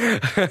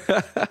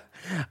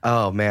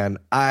 Oh man.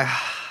 I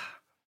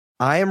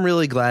am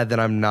really glad that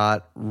I'm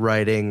not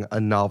writing a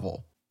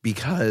novel,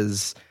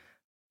 because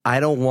I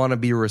don't want to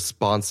be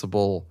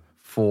responsible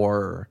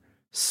for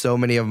so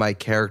many of my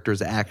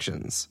characters'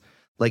 actions.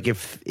 Like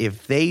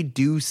if they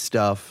do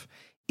stuff,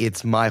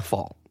 it's my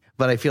fault.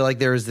 But I feel like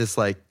there is this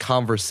like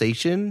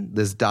conversation,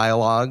 this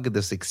dialogue,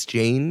 this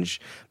exchange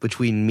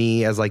between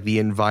me as like the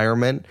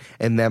environment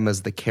and them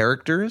as the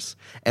characters.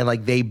 And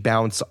like they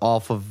bounce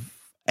off of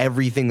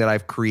everything that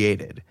I've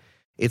created.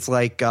 It's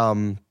like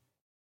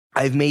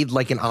I've made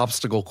like an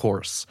obstacle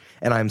course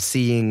and I'm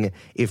seeing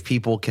if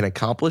people can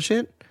accomplish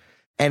it.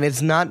 And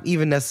it's not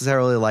even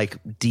necessarily like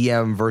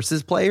DM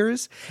versus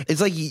players.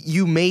 It's like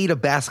you made a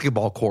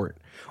basketball court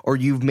or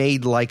you've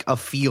made like a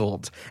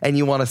field and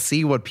you want to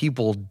see what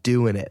people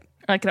do in it.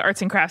 Like an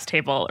arts and crafts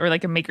table or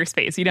like a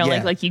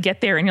makerspace, like you get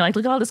there and you're like,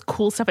 look at all this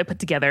cool stuff I put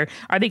together.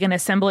 Are they going to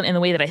assemble it in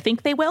the way that I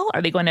think they will?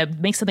 Are they going to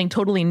make something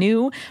totally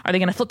new? Are they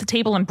going to flip the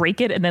table and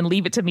break it and then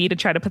leave it to me to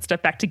try to put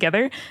stuff back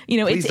together?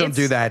 Please don't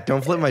do that.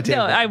 Don't flip my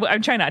table. No,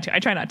 I'm trying not to. I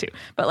try not to.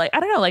 But like,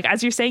 I don't know, like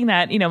as you're saying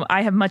that,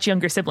 I have much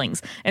younger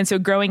siblings. And so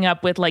growing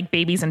up with like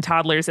babies and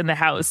toddlers in the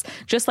house,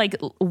 just like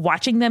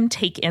watching them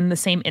take in the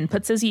same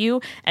inputs as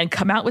you and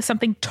come out with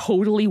something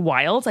totally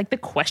wild, like the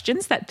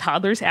questions that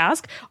toddlers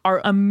ask are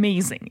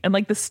amazing. And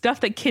like the stuff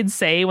that kids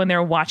say when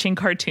they're watching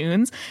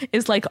cartoons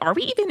is like, are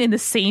we even in the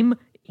same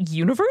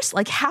universe?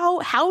 Like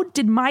how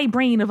did my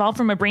brain evolve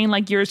from a brain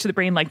like yours to the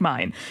brain like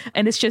mine?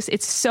 And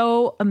it's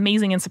so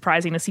amazing and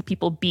surprising to see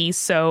people be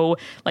so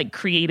like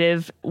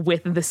creative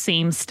with the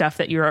same stuff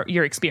that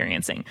you're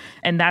experiencing.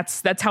 And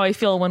that's how I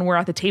feel when we're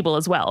at the table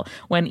as well.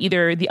 When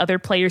either the other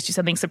players do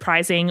something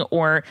surprising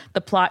or the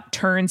plot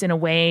turns in a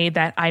way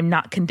that I'm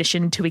not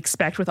conditioned to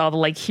expect with all the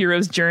like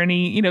hero's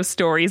journey,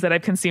 stories that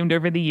I've consumed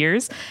over the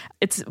years.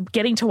 It's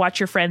getting to watch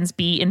your friends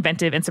be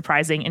inventive and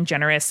surprising and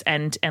generous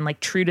and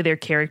like true to their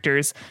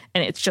characters.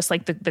 And it's just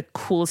like the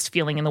coolest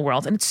feeling in the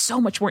world. And it's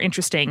so much more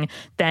interesting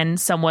than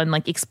someone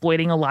like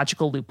exploiting a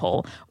logical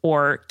loophole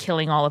or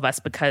killing all of us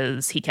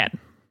because he can.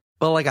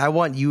 But like, I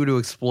want you to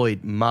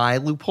exploit my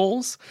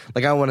loopholes.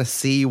 Like, I want to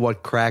see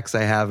what cracks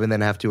I have and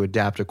then have to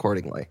adapt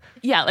accordingly.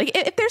 Yeah, like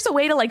if there's a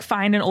way to like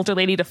find an older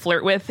lady to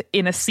flirt with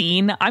in a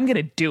scene, I'm going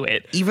to do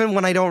it. Even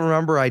when I don't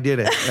remember I did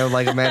it. And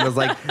like Amanda's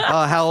like,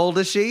 oh, how old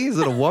is she? Is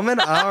it a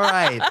woman? All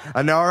right.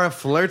 Anara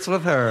flirts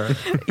with her.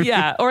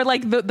 Yeah, or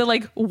like the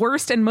like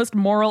worst and most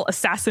moral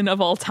assassin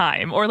of all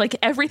time. Or like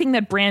everything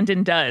that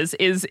Brandon does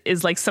is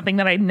like something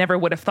that I never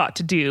would have thought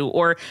to do.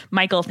 Or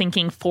Michael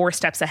thinking 4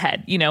 steps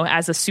ahead,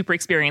 as a super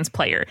experienced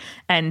player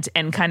and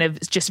kind of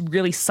just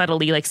really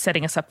subtly like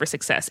setting us up for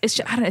success. It's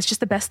just, I don't know, it's just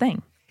the best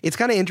thing. It's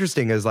kind of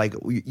interesting as like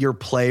your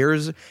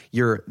players,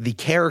 the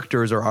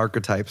characters are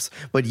archetypes,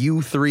 but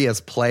you 3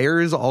 as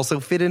players also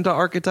fit into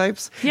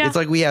archetypes. Yeah. It's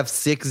like we have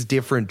 6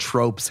 different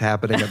tropes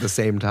happening at the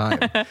same time,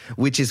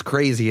 which is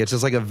crazy. It's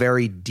just like a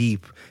very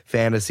deep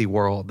fantasy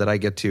world that I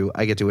get to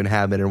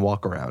inhabit and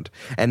walk around.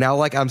 And now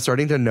like I'm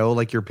starting to know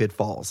like your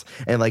pitfalls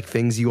and like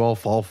things you all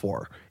fall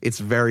for. It's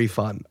very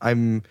fun.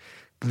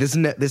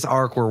 This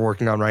arc we're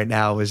working on right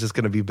now is just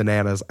going to be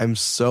bananas. I'm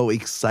so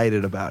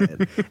excited about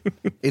it.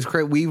 It's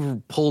great.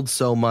 We've pulled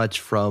so much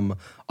from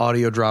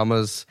audio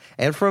dramas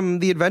and from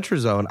the Adventure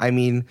Zone. I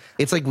mean,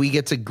 it's like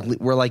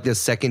we're like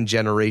this second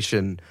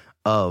generation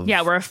of...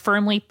 Yeah, we're a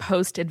firmly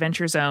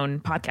post-Adventure Zone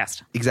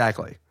podcast.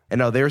 Exactly. And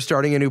now they're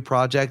starting a new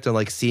project and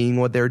like seeing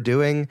what they're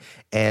doing.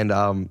 And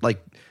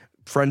like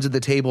Friends at the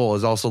Table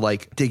is also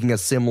like taking a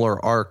similar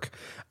arc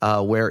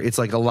where it's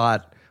like a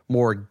lot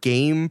more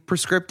game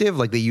prescriptive.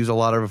 Like they use a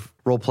lot of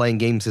role-playing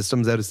game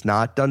systems that it's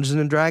not Dungeons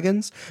and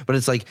Dragons, but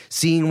it's like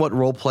seeing what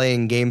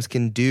role-playing games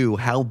can do.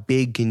 How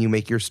big can you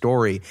make your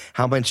story?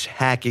 How much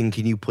hacking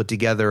can you put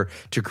together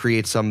to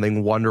create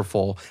something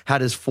wonderful? How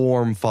does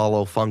form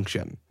follow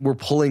function? We're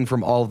pulling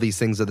from all of these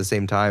things at the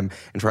same time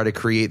and try to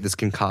create this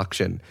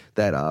concoction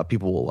that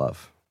people will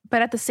love.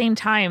 But at the same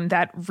time,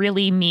 that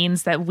really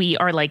means that we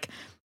are like,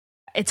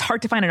 it's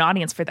hard to find an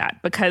audience for that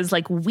because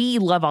like we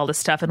love all this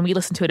stuff and we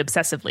listen to it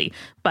obsessively.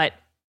 But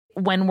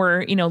when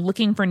we're,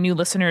 looking for new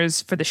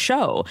listeners for the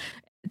show,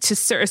 to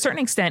a certain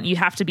extent, you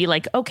have to be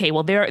like, okay,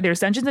 well, there's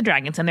Dungeons and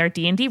Dragons and there are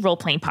D&D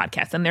role-playing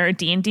podcasts and there are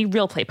D&D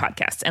real play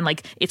podcasts. And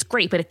like, it's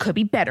great, but it could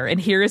be better. And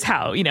here is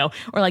how,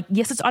 or like,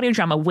 yes, it's audio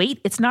drama.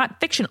 Wait, it's not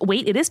fiction.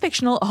 Wait, it is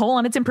fictional. Hold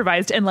on, it's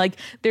improvised. And like,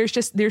 there's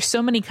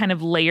so many kind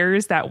of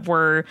layers that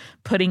we're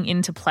putting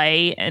into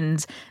play.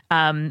 And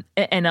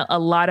a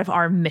lot of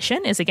our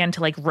mission is, again, to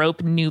like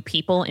rope new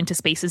people into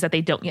spaces that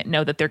they don't yet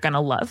know that they're going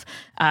to love.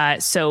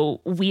 So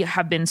we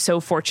have been so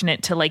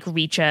fortunate to like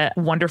reach a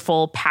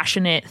wonderful,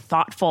 passionate,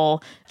 thoughtful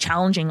thoughtful,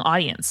 challenging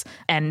audience.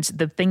 And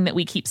the thing that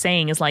we keep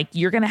saying is like,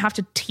 you're going to have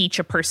to teach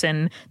a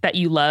person that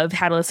you love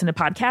how to listen to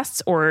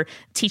podcasts, or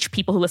teach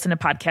people who listen to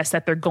podcasts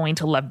that they're going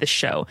to love this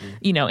show,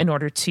 you know, in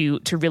order to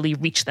really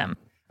reach them.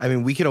 I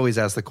mean, we could always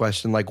ask the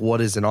question, like, what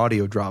is an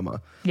audio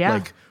drama? Yeah.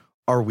 Like,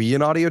 are we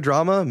an audio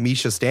drama?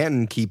 Misha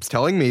Stanton keeps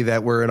telling me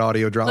that we're an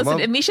audio drama. Listen,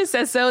 if Misha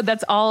says so,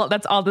 that's all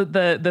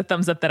the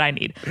thumbs up that I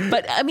need.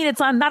 But I mean, it's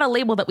not a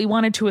label that we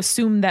wanted to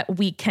assume that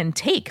we can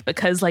take,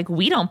 because like,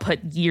 we don't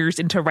put years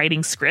into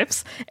writing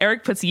scripts.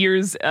 Eric puts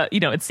years,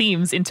 it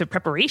seems, into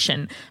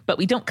preparation, but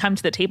we don't come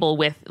to the table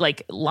with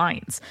like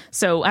lines.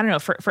 So I don't know,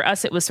 for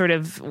us, it was sort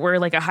of, we're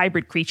like a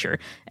hybrid creature,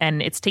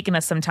 and it's taken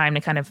us some time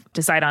to kind of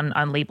decide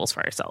on labels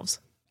for ourselves.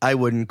 I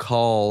wouldn't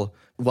call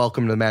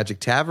Welcome to the Magic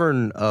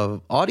Tavern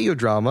of audio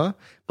drama,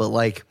 but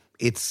like,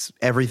 it's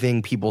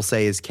everything people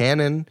say is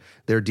canon.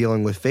 They're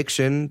dealing with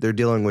fiction. They're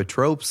dealing with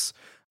tropes.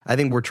 I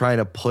think we're trying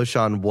to push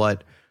on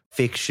what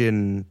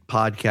fiction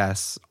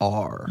podcasts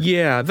are.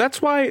 Yeah,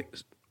 that's why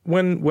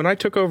when I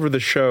took over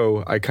the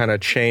show, I kind of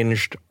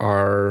changed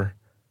our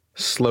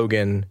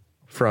slogan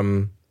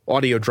from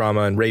audio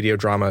drama and radio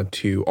drama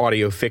to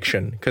audio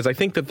fiction, because I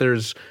think that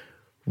there's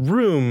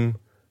room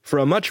for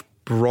a much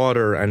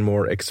broader and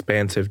more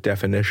expansive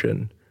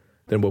definition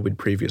than what we'd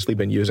previously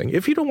been using.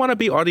 If you don't want to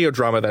be audio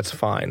drama, that's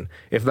fine.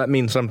 If that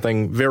means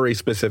something very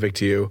specific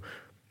to you,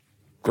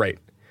 great.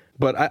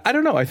 But I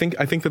don't know. I think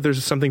that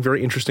there's something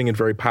very interesting and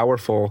very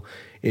powerful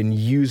in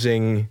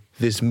using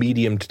this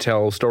medium to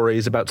tell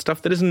stories about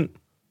stuff that isn't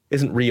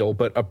real,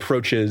 but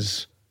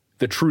approaches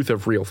the truth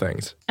of real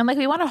things. And like,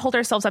 we want to hold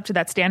ourselves up to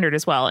that standard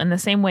as well, in the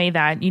same way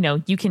that, you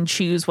know, you can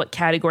choose what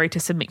category to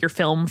submit your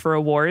film for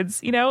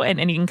awards, you know, and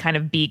you can kind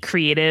of be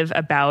creative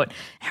about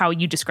how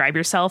you describe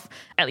yourself.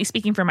 At least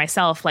speaking for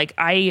myself, like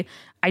I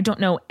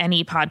don't know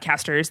any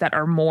podcasters that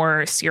are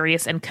more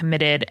serious and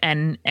committed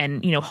and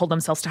you know, hold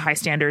themselves to high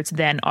standards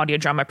than audio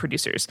drama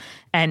producers.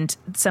 And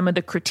some of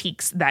the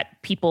critiques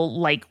that people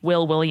like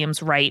Will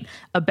Williams write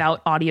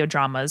about audio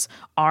dramas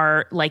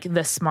are like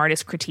the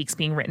smartest critiques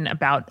being written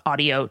about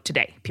audio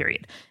today,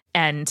 period.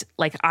 And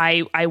like,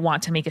 I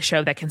want to make a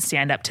show that can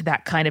stand up to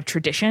that kind of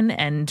tradition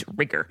and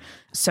rigor.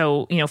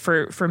 So, you know,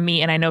 for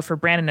me, and I know for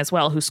Brandon as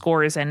well, who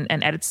scores and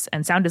edits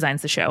and sound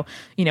designs the show,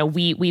 you know,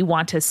 we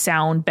want to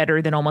sound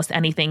better than almost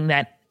anything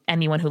that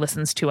anyone who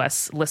listens to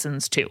us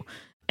listens to.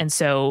 And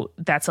so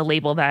that's a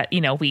label that,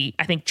 you know, we,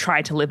 I think,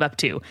 try to live up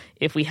to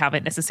if we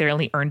haven't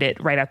necessarily earned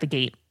it right out the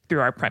gate through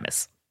our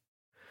premise.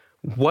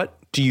 What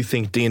do you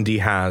think D&D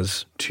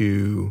has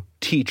to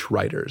teach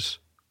writers?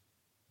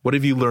 What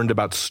have you learned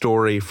about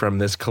story from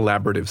this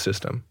collaborative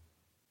system?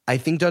 I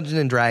think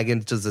Dungeons &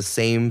 Dragons does the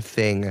same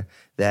thing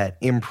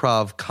that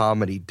improv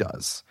comedy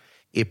does.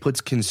 It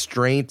puts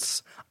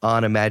constraints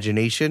on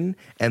imagination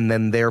and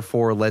then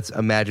therefore lets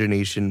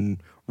imagination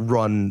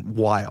run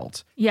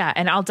wild. Yeah,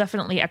 and I'll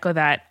definitely echo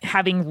that.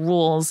 Having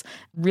rules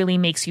really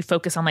makes you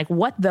focus on like,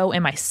 what though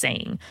am I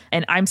saying?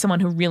 And I'm someone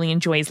who really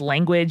enjoys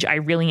language. I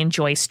really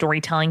enjoy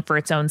storytelling for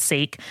its own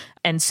sake.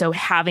 And so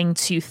having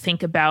to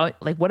think about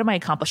like, what am I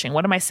accomplishing?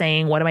 What am I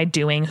saying? What am I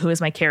doing? Who is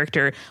my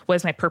character? What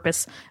is my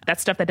purpose?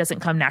 That's stuff that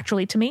doesn't come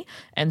naturally to me.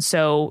 And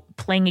so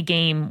playing a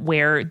game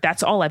where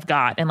that's all I've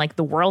got and like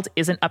the world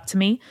isn't up to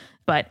me,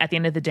 but at the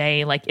end of the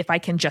day, like if I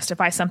can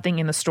justify something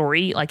in the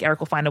story, like Eric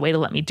will find a way to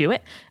let me do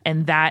it.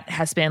 And that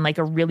has been like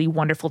a really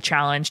wonderful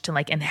challenge to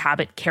like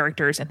inhabit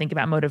characters and think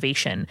about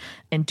motivation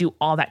and do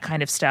all that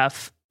kind of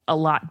stuff a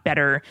lot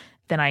better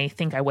than I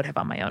think I would have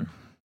on my own.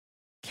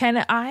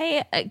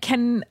 I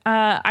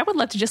would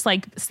love to just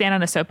like stand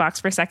on a soapbox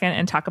for a second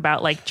and talk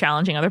about like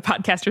challenging other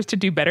podcasters to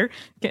do better.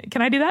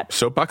 Can I do that?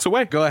 Soapbox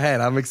away. Go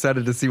ahead. I'm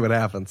excited to see what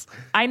happens.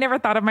 I never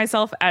thought of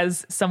myself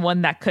as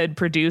someone that could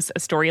produce a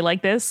story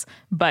like this,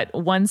 but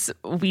once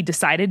we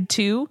decided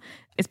to,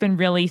 it's been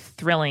really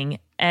thrilling.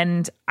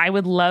 And I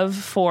would love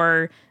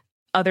for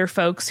other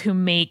folks who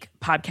make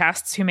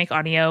podcasts, who make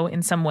audio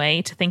in some way,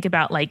 to think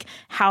about like,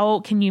 how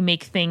can you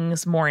make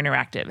things more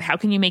interactive? How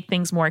can you make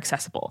things more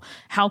accessible?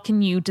 How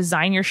can you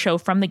design your show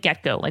from the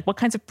get-go? Like, what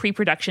kinds of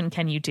pre-production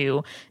can you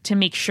do to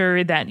make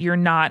sure that you're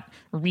not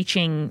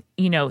reaching,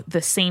 you know,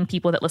 the same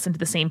people that listen to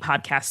the same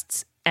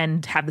podcasts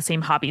and have the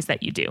same hobbies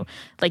that you do?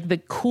 Like, the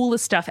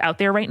coolest stuff out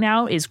there right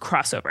now is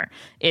crossover.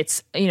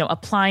 It's, you know,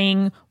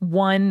 applying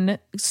one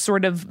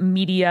sort of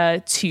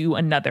media to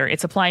another.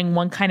 It's applying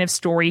one kind of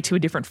story to a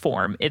different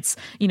form. It's,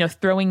 you know,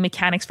 throwing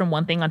mechanics from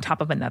one thing on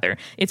top of another.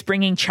 It's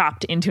bringing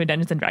Chopped into a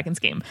Dungeons and Dragons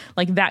game.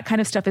 Like, that kind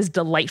of stuff is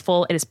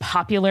delightful. It is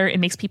popular. It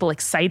makes people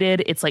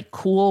excited. It's like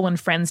cool when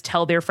friends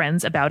tell their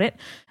friends about it.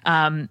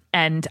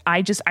 And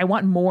I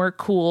want more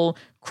cool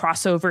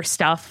crossover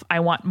stuff. I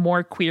want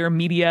more queer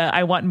media.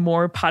 I want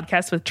more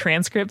podcasts with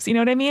transcripts. You know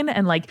what I mean?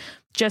 And like,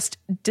 just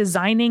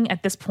designing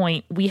at this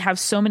point, we have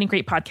so many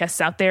great podcasts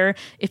out there.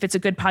 If it's a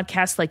good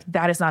podcast, like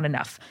that is not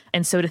enough.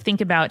 And so to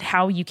think about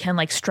how you can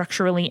like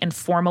structurally and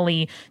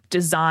formally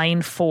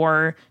design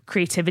for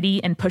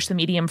creativity and push the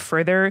medium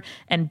further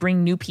and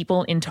bring new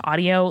people into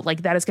audio,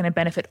 like that is going to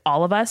benefit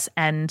all of us.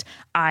 And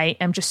I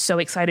am just so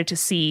excited to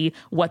see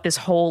what this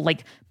whole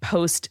like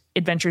post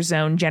Adventure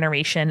Zone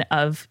generation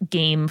of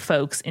game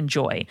folks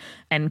enjoy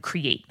and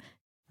create.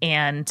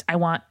 And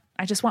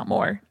I just want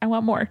more. I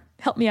want more.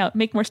 Help me out.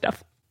 Make more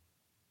stuff.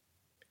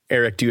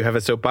 Eric, do you have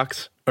a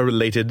soapbox? A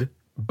related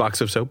box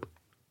of soap?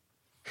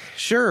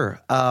 Sure.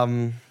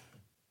 The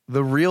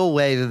real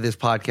way that this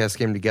podcast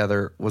came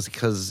together was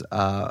because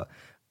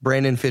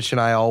Brandon Fitch and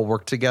I all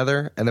worked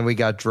together, and then we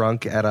got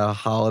drunk at a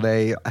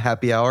holiday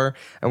happy hour,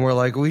 and we're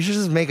like, we should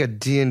just make a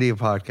D&D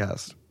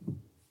podcast.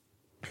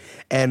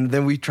 And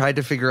then we tried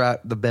to figure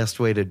out the best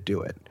way to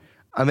do it.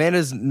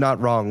 Amanda's not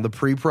wrong. The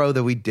pre-pro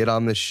that we did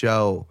on this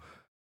show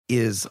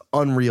is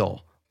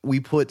unreal. We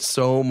put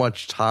so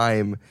much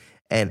time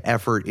and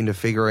effort into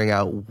figuring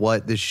out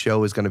what this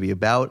show is going to be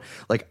about.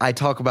 Like, I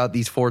talk about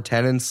these 4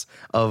 tenets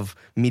of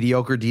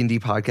mediocre D&D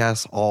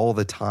podcasts all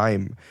the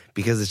time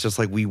because it's just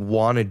like we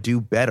want to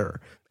do better.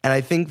 And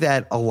I think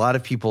that a lot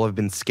of people have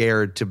been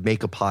scared to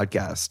make a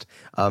podcast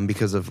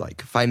because of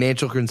like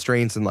financial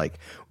constraints and like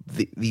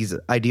these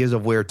ideas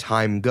of where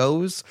time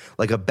goes,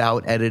 like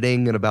about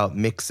editing and about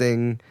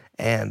mixing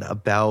and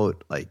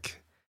about like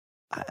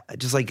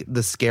just like the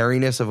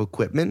scariness of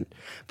equipment.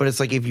 But it's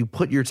like if you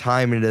put your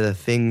time into the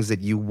things that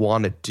you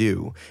want to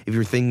do, if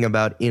you're thinking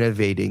about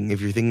innovating,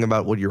 if you're thinking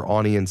about what your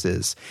audience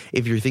is,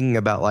 if you're thinking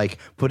about like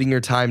putting your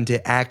time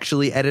to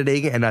actually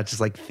editing and not just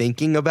like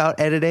thinking about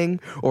editing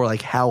or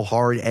like how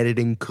hard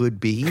editing could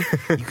be,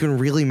 you can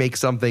really make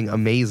something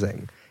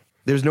amazing.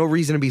 There's no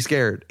reason to be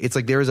scared. It's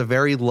like there is a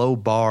very low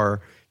bar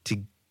to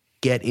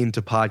get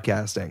into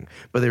podcasting,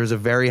 but there's a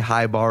very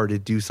high bar to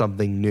do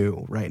something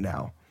new right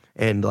now.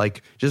 And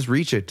like, just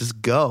reach it.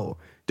 Just go.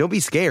 Don't be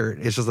scared.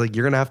 It's just like,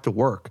 you're going to have to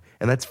work,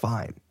 and that's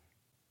fine.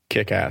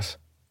 Kick ass.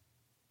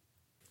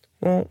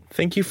 Well,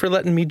 thank you for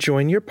letting me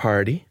join your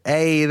party.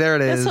 Hey, there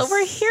it is. That's what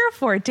we're here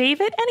for,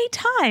 David.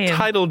 Anytime.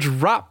 Title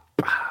drop.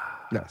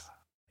 Yes.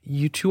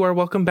 You two are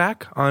welcome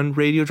back on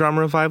Radio Drama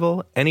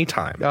Revival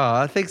anytime.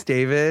 Aw, thanks,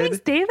 David. Thanks,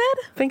 David.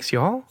 Thanks,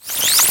 y'all.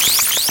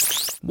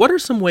 What are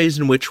some ways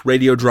in which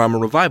Radio Drama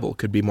Revival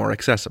could be more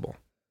accessible?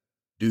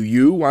 Do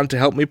you want to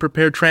help me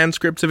prepare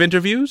transcripts of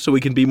interviews so we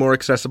can be more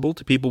accessible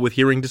to people with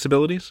hearing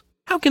disabilities?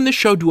 How can this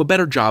show do a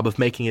better job of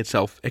making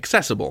itself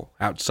accessible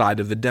outside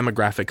of the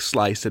demographic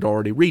slice it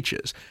already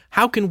reaches?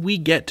 How can we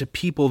get to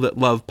people that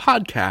love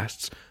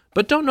podcasts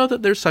but don't know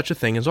that there's such a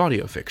thing as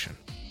audio fiction?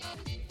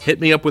 Hit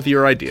me up with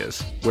your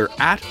ideas. We're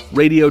at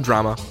Radio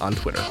Drama on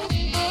Twitter.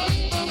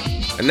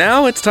 And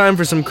now it's time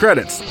for some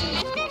credits.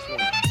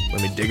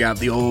 Let me dig out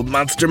the old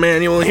monster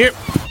manual here.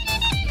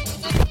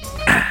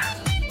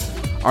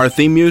 Our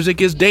theme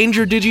music is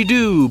Danger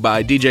Digi-Doo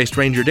by DJ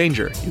Stranger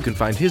Danger. You can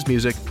find his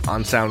music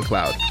on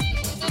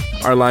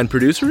SoundCloud. Our line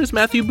producer is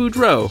Matthew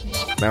Boudreau.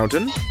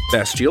 Mountain,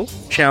 Bestial,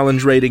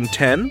 Challenge Rating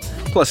 10,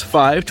 plus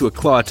 5 to a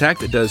claw attack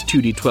that does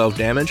 2d12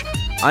 damage,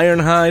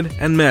 Ironhide,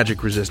 and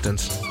Magic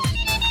Resistance.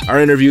 Our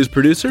interview's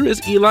producer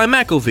is Eli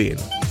McElveen.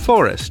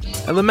 Forest,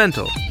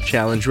 Elemental,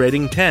 Challenge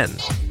Rating 10,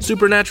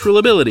 Supernatural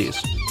Abilities,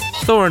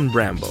 Thorn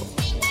Bramble,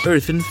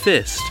 Earthen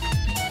Fist.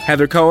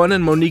 Heather Cohen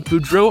and Monique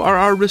Boudreau are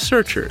our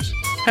researchers.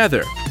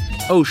 Heather,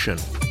 Ocean,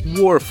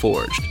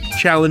 Warforged,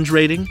 Challenge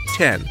Rating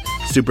 10,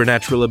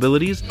 Supernatural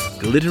Abilities,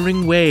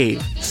 Glittering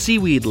Wave,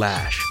 Seaweed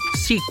Lash,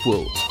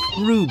 Sequel,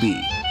 Ruby.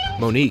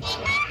 Monique,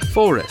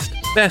 Forest,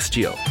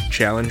 Bestial,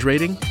 Challenge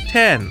Rating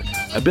 10,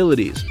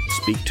 Abilities,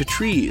 Speak to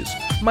Trees,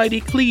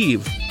 Mighty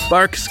Cleave,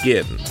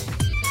 Barkskin.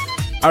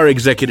 Our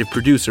executive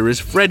producer is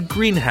Fred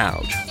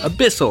Greenhalgh,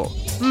 Abyssal,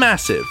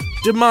 Massive,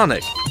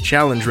 Demonic,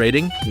 Challenge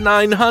Rating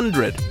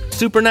 900,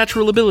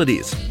 Supernatural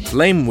Abilities,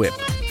 Flame Whip,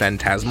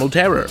 Phantasmal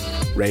Terror,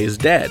 Raise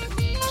Dead,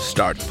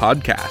 Start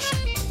Podcast.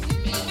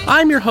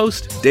 I'm your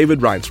host,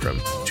 David Reinstrom.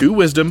 2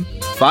 Wisdom,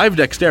 5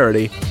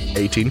 Dexterity,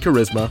 18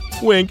 Charisma,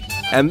 wink,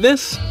 and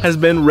this has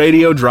been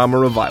Radio Drama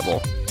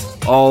Revival.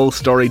 All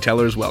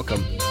storytellers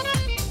welcome.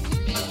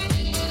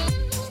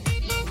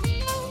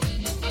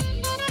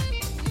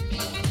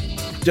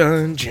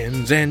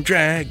 Dungeons and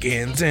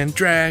dragons and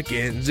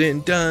dragons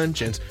in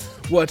dungeons.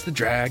 What's the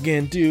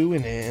dragon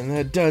doing in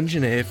a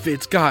dungeon if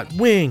it's got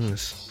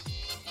wings?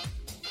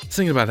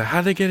 Thinking about that.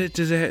 How they get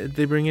it?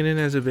 They bring it in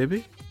as a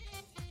baby?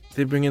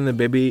 They bring in the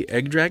baby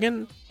egg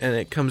dragon, and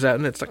it comes out,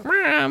 and it's like,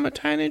 I'm a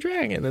tiny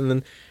dragon, and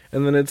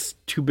then it's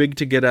too big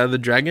to get out of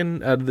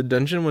the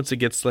dungeon once it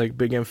gets like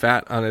big and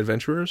fat on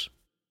adventurers.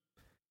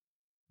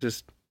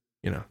 Just,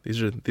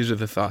 these are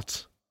the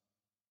thoughts.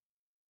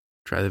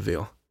 Try the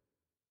veal.